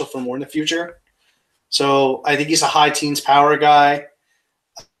potential for more in the future. So I think he's a high teens power guy,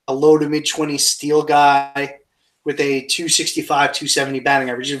 a low to mid 20s steal guy with a 265, 270 batting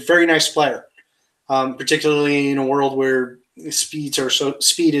average. He's a very nice player, particularly in a world where speed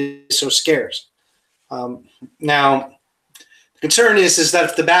is so scarce. Now, the concern is that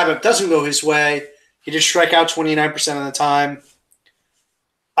if the BABIP doesn't go his way, he just strike out 29% of the time.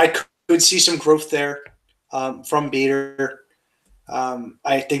 I could see some growth there from Bader.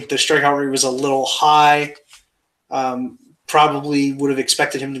 I think the strikeout rate was a little high. Probably would have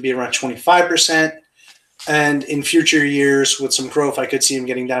expected him to be around 25%. And in future years, with some growth, I could see him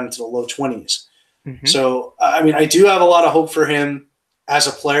getting down into the low 20s. Mm-hmm. So, I mean, I do have a lot of hope for him as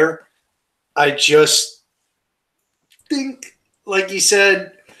a player. I just think, like you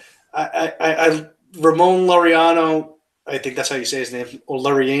said, Ramon Laureano, I think that's how you say his name, or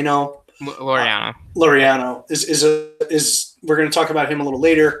Laureano. Laureano is we're going to talk about him a little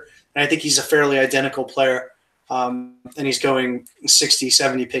later, and I think he's a fairly identical player, and he's going 60,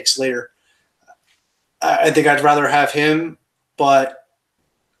 70 picks later. I think I'd rather have him, but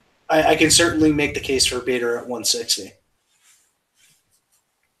I can certainly make the case for Bader at 160.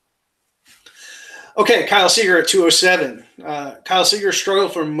 Okay, Kyle Seager at 207. Kyle Seager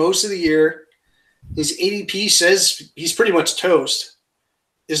struggled for most of the year. His ADP says he's pretty much toast.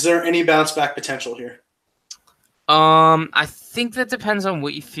 Is there any bounce back potential here? I think that depends on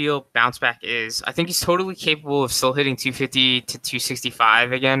what you feel bounce back is. I think he's totally capable of still hitting 250 to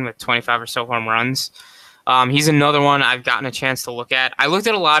 265 again with 25 or so home runs. He's another one I've gotten a chance to look at. I looked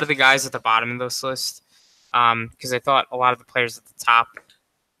at a lot of the guys at the bottom of this list because I thought a lot of the players at the top,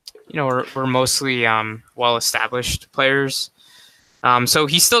 were mostly well-established players. So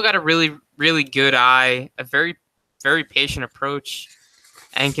he's still got a really, really good eye, a very, very patient approach,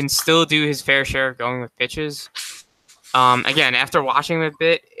 and can still do his fair share of going with pitches. Again, after watching him a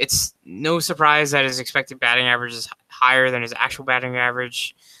bit, it's no surprise that his expected batting average is higher than his actual batting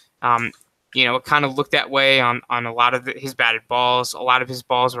average. It kind of looked that way on a lot of his batted balls. A lot of his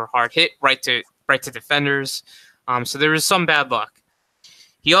balls were hard hit right to defenders. So there was some bad luck.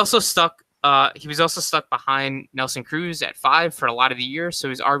 He also stuck. He was also stuck behind Nelson Cruz at 5 for a lot of the year, so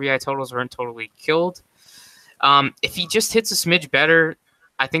his RBI totals weren't totally killed. If he just hits a smidge better,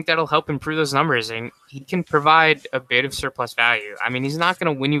 I think that'll help improve those numbers, and he can provide a bit of surplus value. I mean, he's not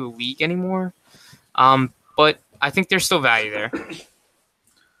going to win you a league anymore, but I think there's still value there.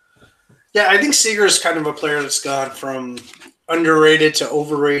 Yeah, I think Seager is kind of a player that's gone from underrated to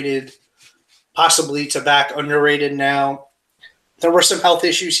overrated, possibly to back underrated now. There were some health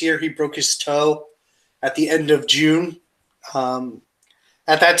issues here. He broke his toe at the end of June. At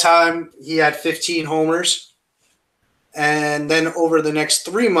that time, he had 15 homers. And then over the next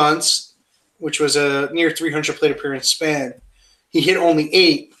 3 months, which was a near 300 plate appearance span, he hit only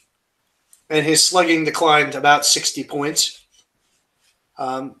 8, and his slugging declined about 60 points.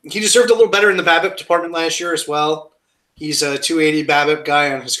 He deserved a little better in the BABIP department last year as well. He's a 280 BABIP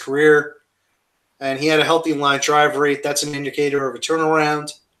guy on his career, and he had a healthy line drive rate. That's an indicator of a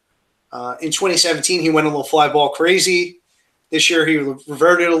turnaround. In 2017, he went a little fly ball crazy. This year, he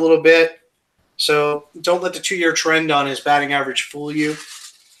reverted a little bit. So don't let the 2-year trend on his batting average fool you.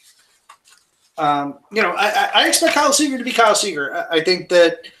 I expect Kyle Seager to be Kyle Seager. I think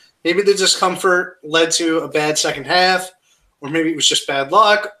that maybe the discomfort led to a bad second half, or maybe it was just bad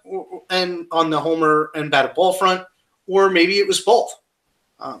luck and on the homer and batted ball front, or maybe it was both.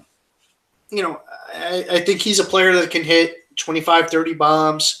 I think he's a player that can hit 25, 30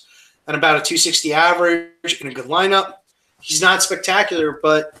 bombs and about a 260 average in a good lineup. He's not spectacular,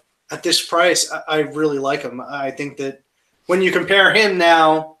 but at this price, I really like him. I think that when you compare him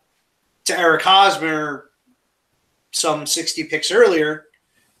now to Eric Hosmer some 60 picks earlier,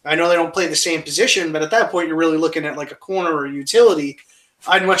 I know they don't play the same position, but at that point, you're really looking at like a corner or a utility.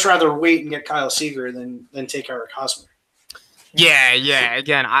 I'd much rather wait and get Kyle Seager than take Eric Hosmer. Yeah.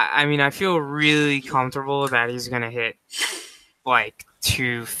 Again, I feel really comfortable that he's going to hit like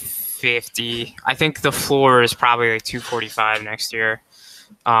 250. I think the floor is probably like 245 next year.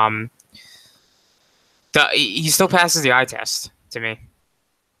 He still passes the eye test to me.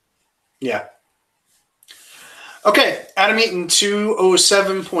 Yeah. Okay, Adam Eaton,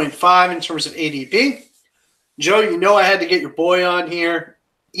 207.5 in terms of ADP. Joe, I had to get your boy on here.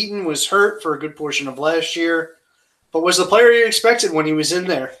 Eaton was hurt for a good portion of last year, but was the player you expected when he was in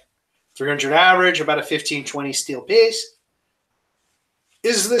there. 300 average, about a 15-20 steal pace.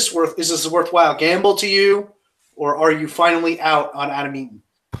 Is this a worthwhile gamble to you, or are you finally out on Adam Eaton?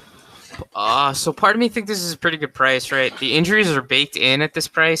 So part of me think this is a pretty good price, right? The injuries are baked in at this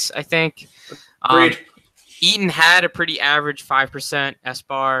price, I think. Agreed. Eaton had a pretty average 5%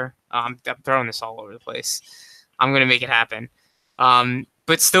 S-bar. I'm throwing this all over the place. I'm going to make it happen.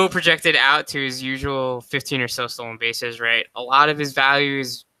 But still projected out to his usual 15 or so stolen bases, right? A lot of his value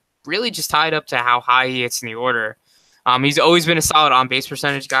is really just tied up to how high he hits in the order. He's always been a solid on-base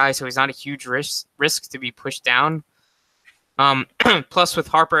percentage guy, so he's not a huge risk to be pushed down. Plus, with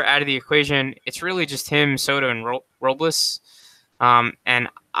Harper out of the equation, it's really just him, Soto, and Robles. And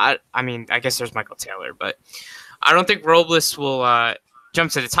I guess there's Michael Taylor, but I don't think Robles will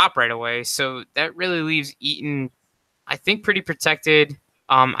jump to the top right away. So that really leaves Eaton, I think, pretty protected.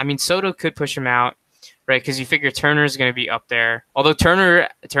 Soto could push him out, right? Because you figure Turner is going to be up there. Although Turner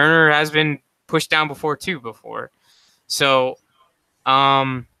has been pushed down before. So,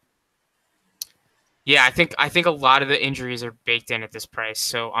 yeah, I think a lot of the injuries are baked in at this price.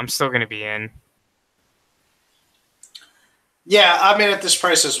 So I'm still going to be in. Yeah, I'm in at this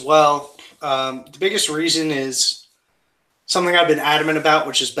price as well. The biggest reason is something I've been adamant about,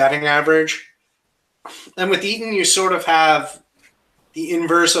 which is batting average. And with Eaton, you sort of have the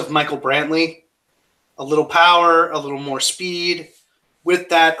inverse of Michael Brantley. A little power, a little more speed with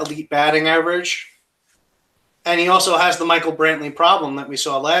that elite batting average. And he also has the Michael Brantley problem that we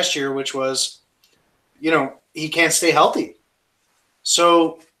saw last year, which was, he can't stay healthy.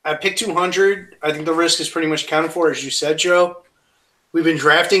 So at pick 200, I think the risk is pretty much accounted for, as you said, Joe. We've been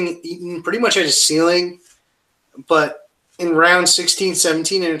drafting Eaton pretty much at his ceiling, but in round 16,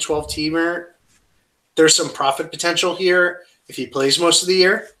 17, and a 12-teamer, there's some profit potential here if he plays most of the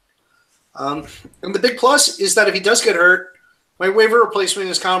year. And the big plus is that if he does get hurt, my waiver replacement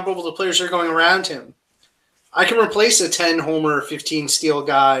is comparable to players that are going around him. I can replace a 10-homer, 15-steal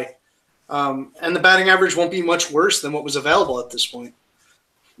guy, and the batting average won't be much worse than what was available at this point.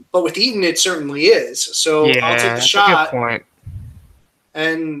 But with Eaton, it certainly is. So yeah, I'll take the shot. Good point.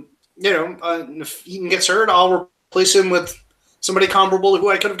 And, if Eaton gets hurt, I'll replace him with somebody comparable to who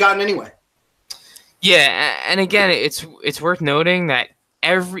I could have gotten anyway. Yeah, and again, it's worth noting that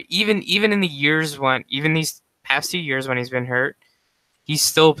even in the years even these past 2 years when he's been hurt, he's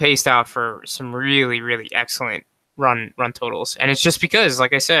still paced out for some really, really excellent run totals. And it's just because,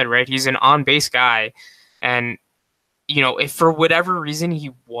 like I said, right, he's an on-base guy. And, if for whatever reason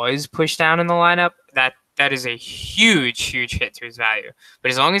he was pushed down in the lineup, that is a huge, huge hit to his value.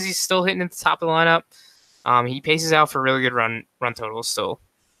 But as long as he's still hitting at the top of the lineup, he paces out for really good run totals still.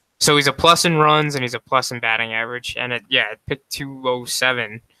 So he's a plus in runs and he's a plus in batting average. And at pick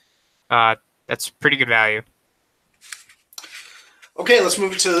 207, that's pretty good value. Okay, let's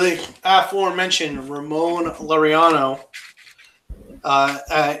move to the aforementioned Ramon Laureano,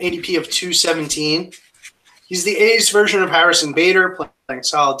 ADP of 217. He's the A's version of Harrison Bader, playing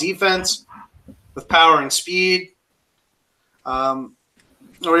solid defense with power and speed.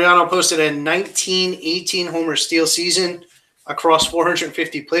 Laureano posted a 19-18 homer steal season across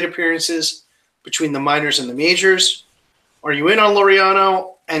 450 plate appearances between the minors and the majors. Are you in on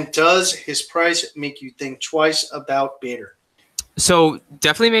Laureano, and does his price make you think twice about Bader? So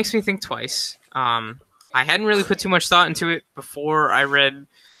definitely makes me think twice. I hadn't really put too much thought into it before I read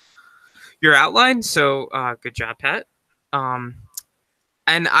your outline, so good job, Pat. And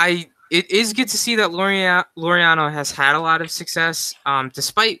it is good to see that Laureano has had a lot of success,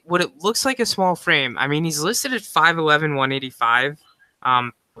 despite what it looks like a small frame. I mean, he's listed at 5'11", 185,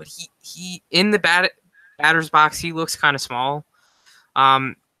 but he in the batter's box, he looks kind of small.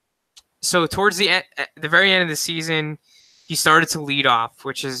 So towards the very end of the season, he started to lead off,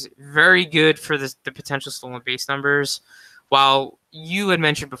 which is very good for the potential stolen base numbers. While you had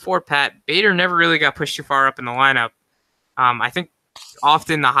mentioned before, Pat, Bader never really got pushed too far up in the lineup. I think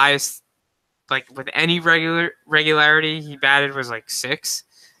often the highest, like with any regularity, he batted was like 6,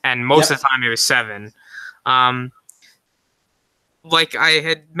 and most of the time it was 7. Like I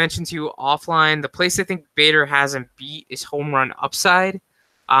had mentioned to you offline, the place I think Bader hasn't beat is home run upside.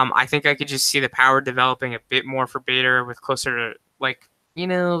 I think I could just see the power developing a bit more for Bader with closer to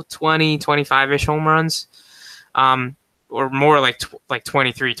 20, 25-ish home runs, or more like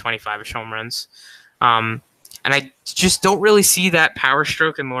 23, 25-ish home runs. And I just don't really see that power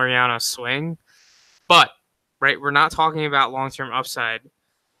stroke in Laureano's swing. But, right, we're not talking about long-term upside.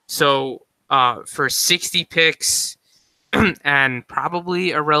 So for 60 picks and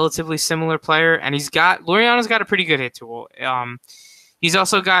probably a relatively similar player, and Laureano's got a pretty good hit tool. He's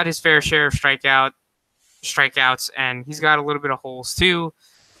also got his fair share of strikeouts, and he's got a little bit of holes too.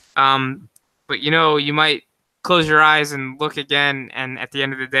 But you might close your eyes and look again, and at the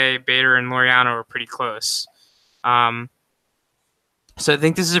end of the day, Bader and Laureano are pretty close. So I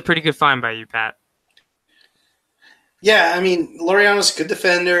think this is a pretty good find by you, Pat. Yeah, I mean, Laureano's a good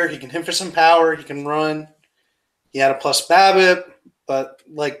defender. He can hit for some power. He can run. He had a plus BABIP, but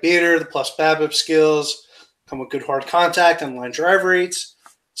like Bader, the plus BABIP skills come with good hard contact and line drive rates,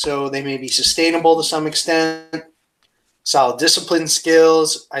 so they may be sustainable to some extent. Solid discipline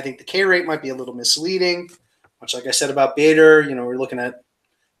skills. I think the K rate might be a little misleading, much like I said about Bader. We're looking at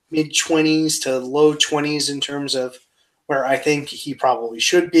mid-20s to low 20s in terms of where I think he probably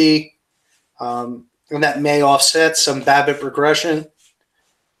should be. And that may offset some BABIP regression.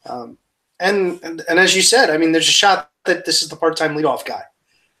 And as you said, I mean, there's a shot that this is the part-time leadoff guy.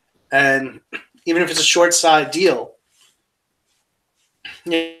 And even if it's a short side deal,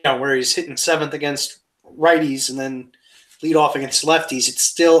 where he's hitting 7th against righties and then lead off against lefties, it's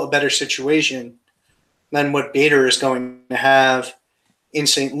still a better situation than what Bader is going to have in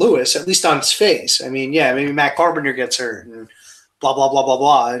St. Louis, at least on its face. I mean, yeah, maybe Matt Carpenter gets hurt and blah, blah, blah, blah,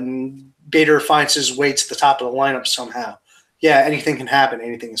 blah, and Bader finds his way to the top of the lineup somehow. Yeah, anything can happen.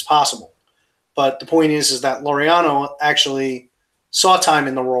 Anything is possible. But the point is that Laureano actually saw time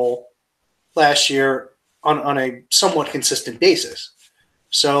in the role last year on a somewhat consistent basis.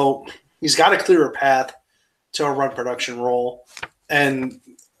 So he's got a clearer path to a run production role. And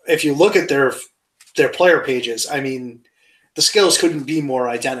if you look at their player pages, I mean, the skills couldn't be more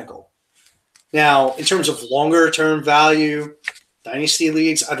identical. Now, in terms of longer-term value, dynasty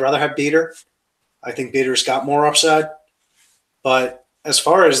leagues, I'd rather have Bader. I think Bader's got more upside. But as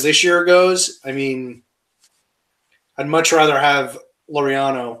far as this year goes, I mean, I'd much rather have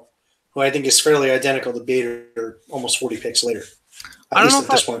Laureano, who I think is fairly identical to Bader almost 40 picks later. At least at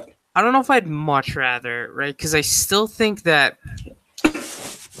this point. I don't know if I'd much rather, right? Because I still think that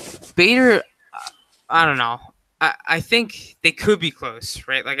Bader, I don't know. I think they could be close,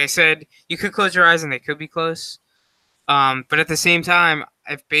 right? Like I said, you could close your eyes and they could be close. But at the same time,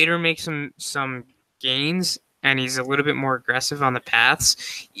 if Bader makes some gains and he's a little bit more aggressive on the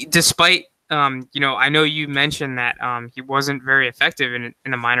paths, despite I know you mentioned that he wasn't very effective in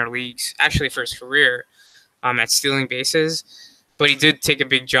the minor leagues, actually for his career, at stealing bases, but he did take a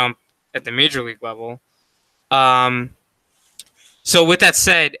big jump at the major league level. So with that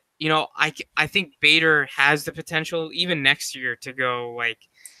said, I think Bader has the potential even next year to go like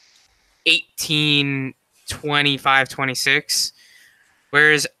 18, 25, 26.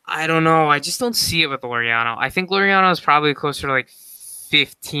 Whereas I don't know, I just don't see it with Laureano. I think Laureano is probably closer to like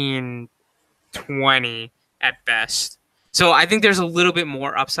 15, 20 at best. So I think there's a little bit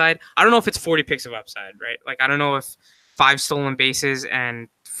more upside. I don't know if it's 40 picks of upside, right? Like I don't know if 5 stolen bases and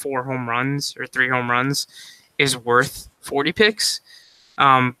 4 home runs or 3 home runs is worth 40 picks.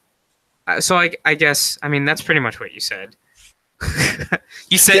 So I guess, I mean, that's pretty much what you said.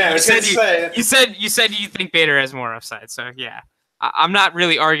 you said you think Bader has more upside. So yeah, I'm not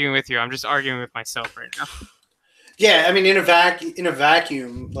really arguing with you. I'm just arguing with myself right now. Yeah, I mean, in a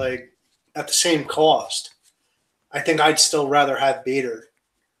vacuum, like at the same cost, I think I'd still rather have Bader.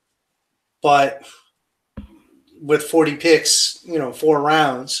 But with 40 picks, 4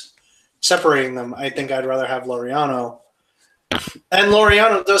 rounds separating them, I think I'd rather have Laureano. And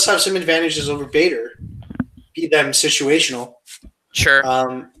Laureano does have some advantages over Bader, be them situational. Sure.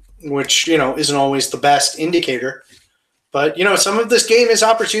 Which, isn't always the best indicator. But, some of this game is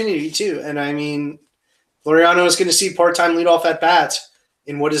opportunity too. And I mean, Laureano is going to see part-time leadoff at bats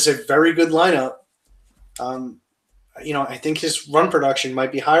in what is a very good lineup. I think his run production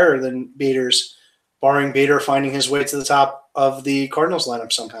might be higher than Bader's, barring Bader finding his way to the top of the Cardinals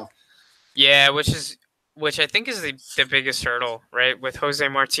lineup somehow. Yeah, which I think is the biggest hurdle, right? With Jose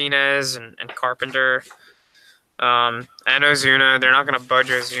Martinez and Carpenter and Ozuna, they're not going to budge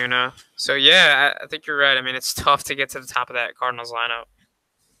Ozuna. So, yeah, I think you're right. I mean, it's tough to get to the top of that Cardinals lineup.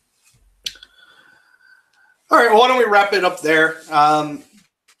 All right, well, why don't we wrap it up there?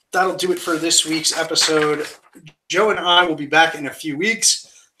 That'll do it for this week's episode. Joe and I will be back in a few weeks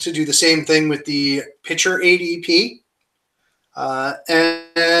to do the same thing with the pitcher ADP.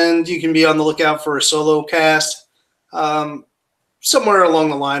 And you can be on the lookout for a solo cast somewhere along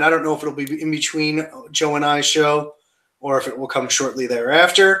the line. I don't know if it'll be in between Joe and I's show or if it will come shortly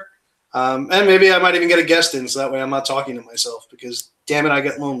thereafter. And maybe I might even get a guest in so that way I'm not talking to myself because, damn it, I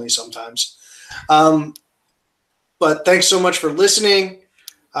get lonely sometimes. But thanks so much for listening.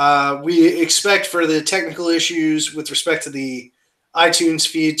 We expect for the technical issues with respect to the iTunes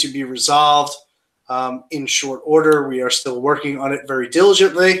feed to be resolved in short order. We are still working on it very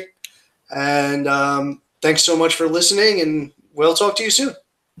diligently. And thanks so much for listening, and we'll talk to you soon.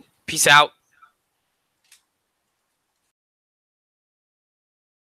 Peace out.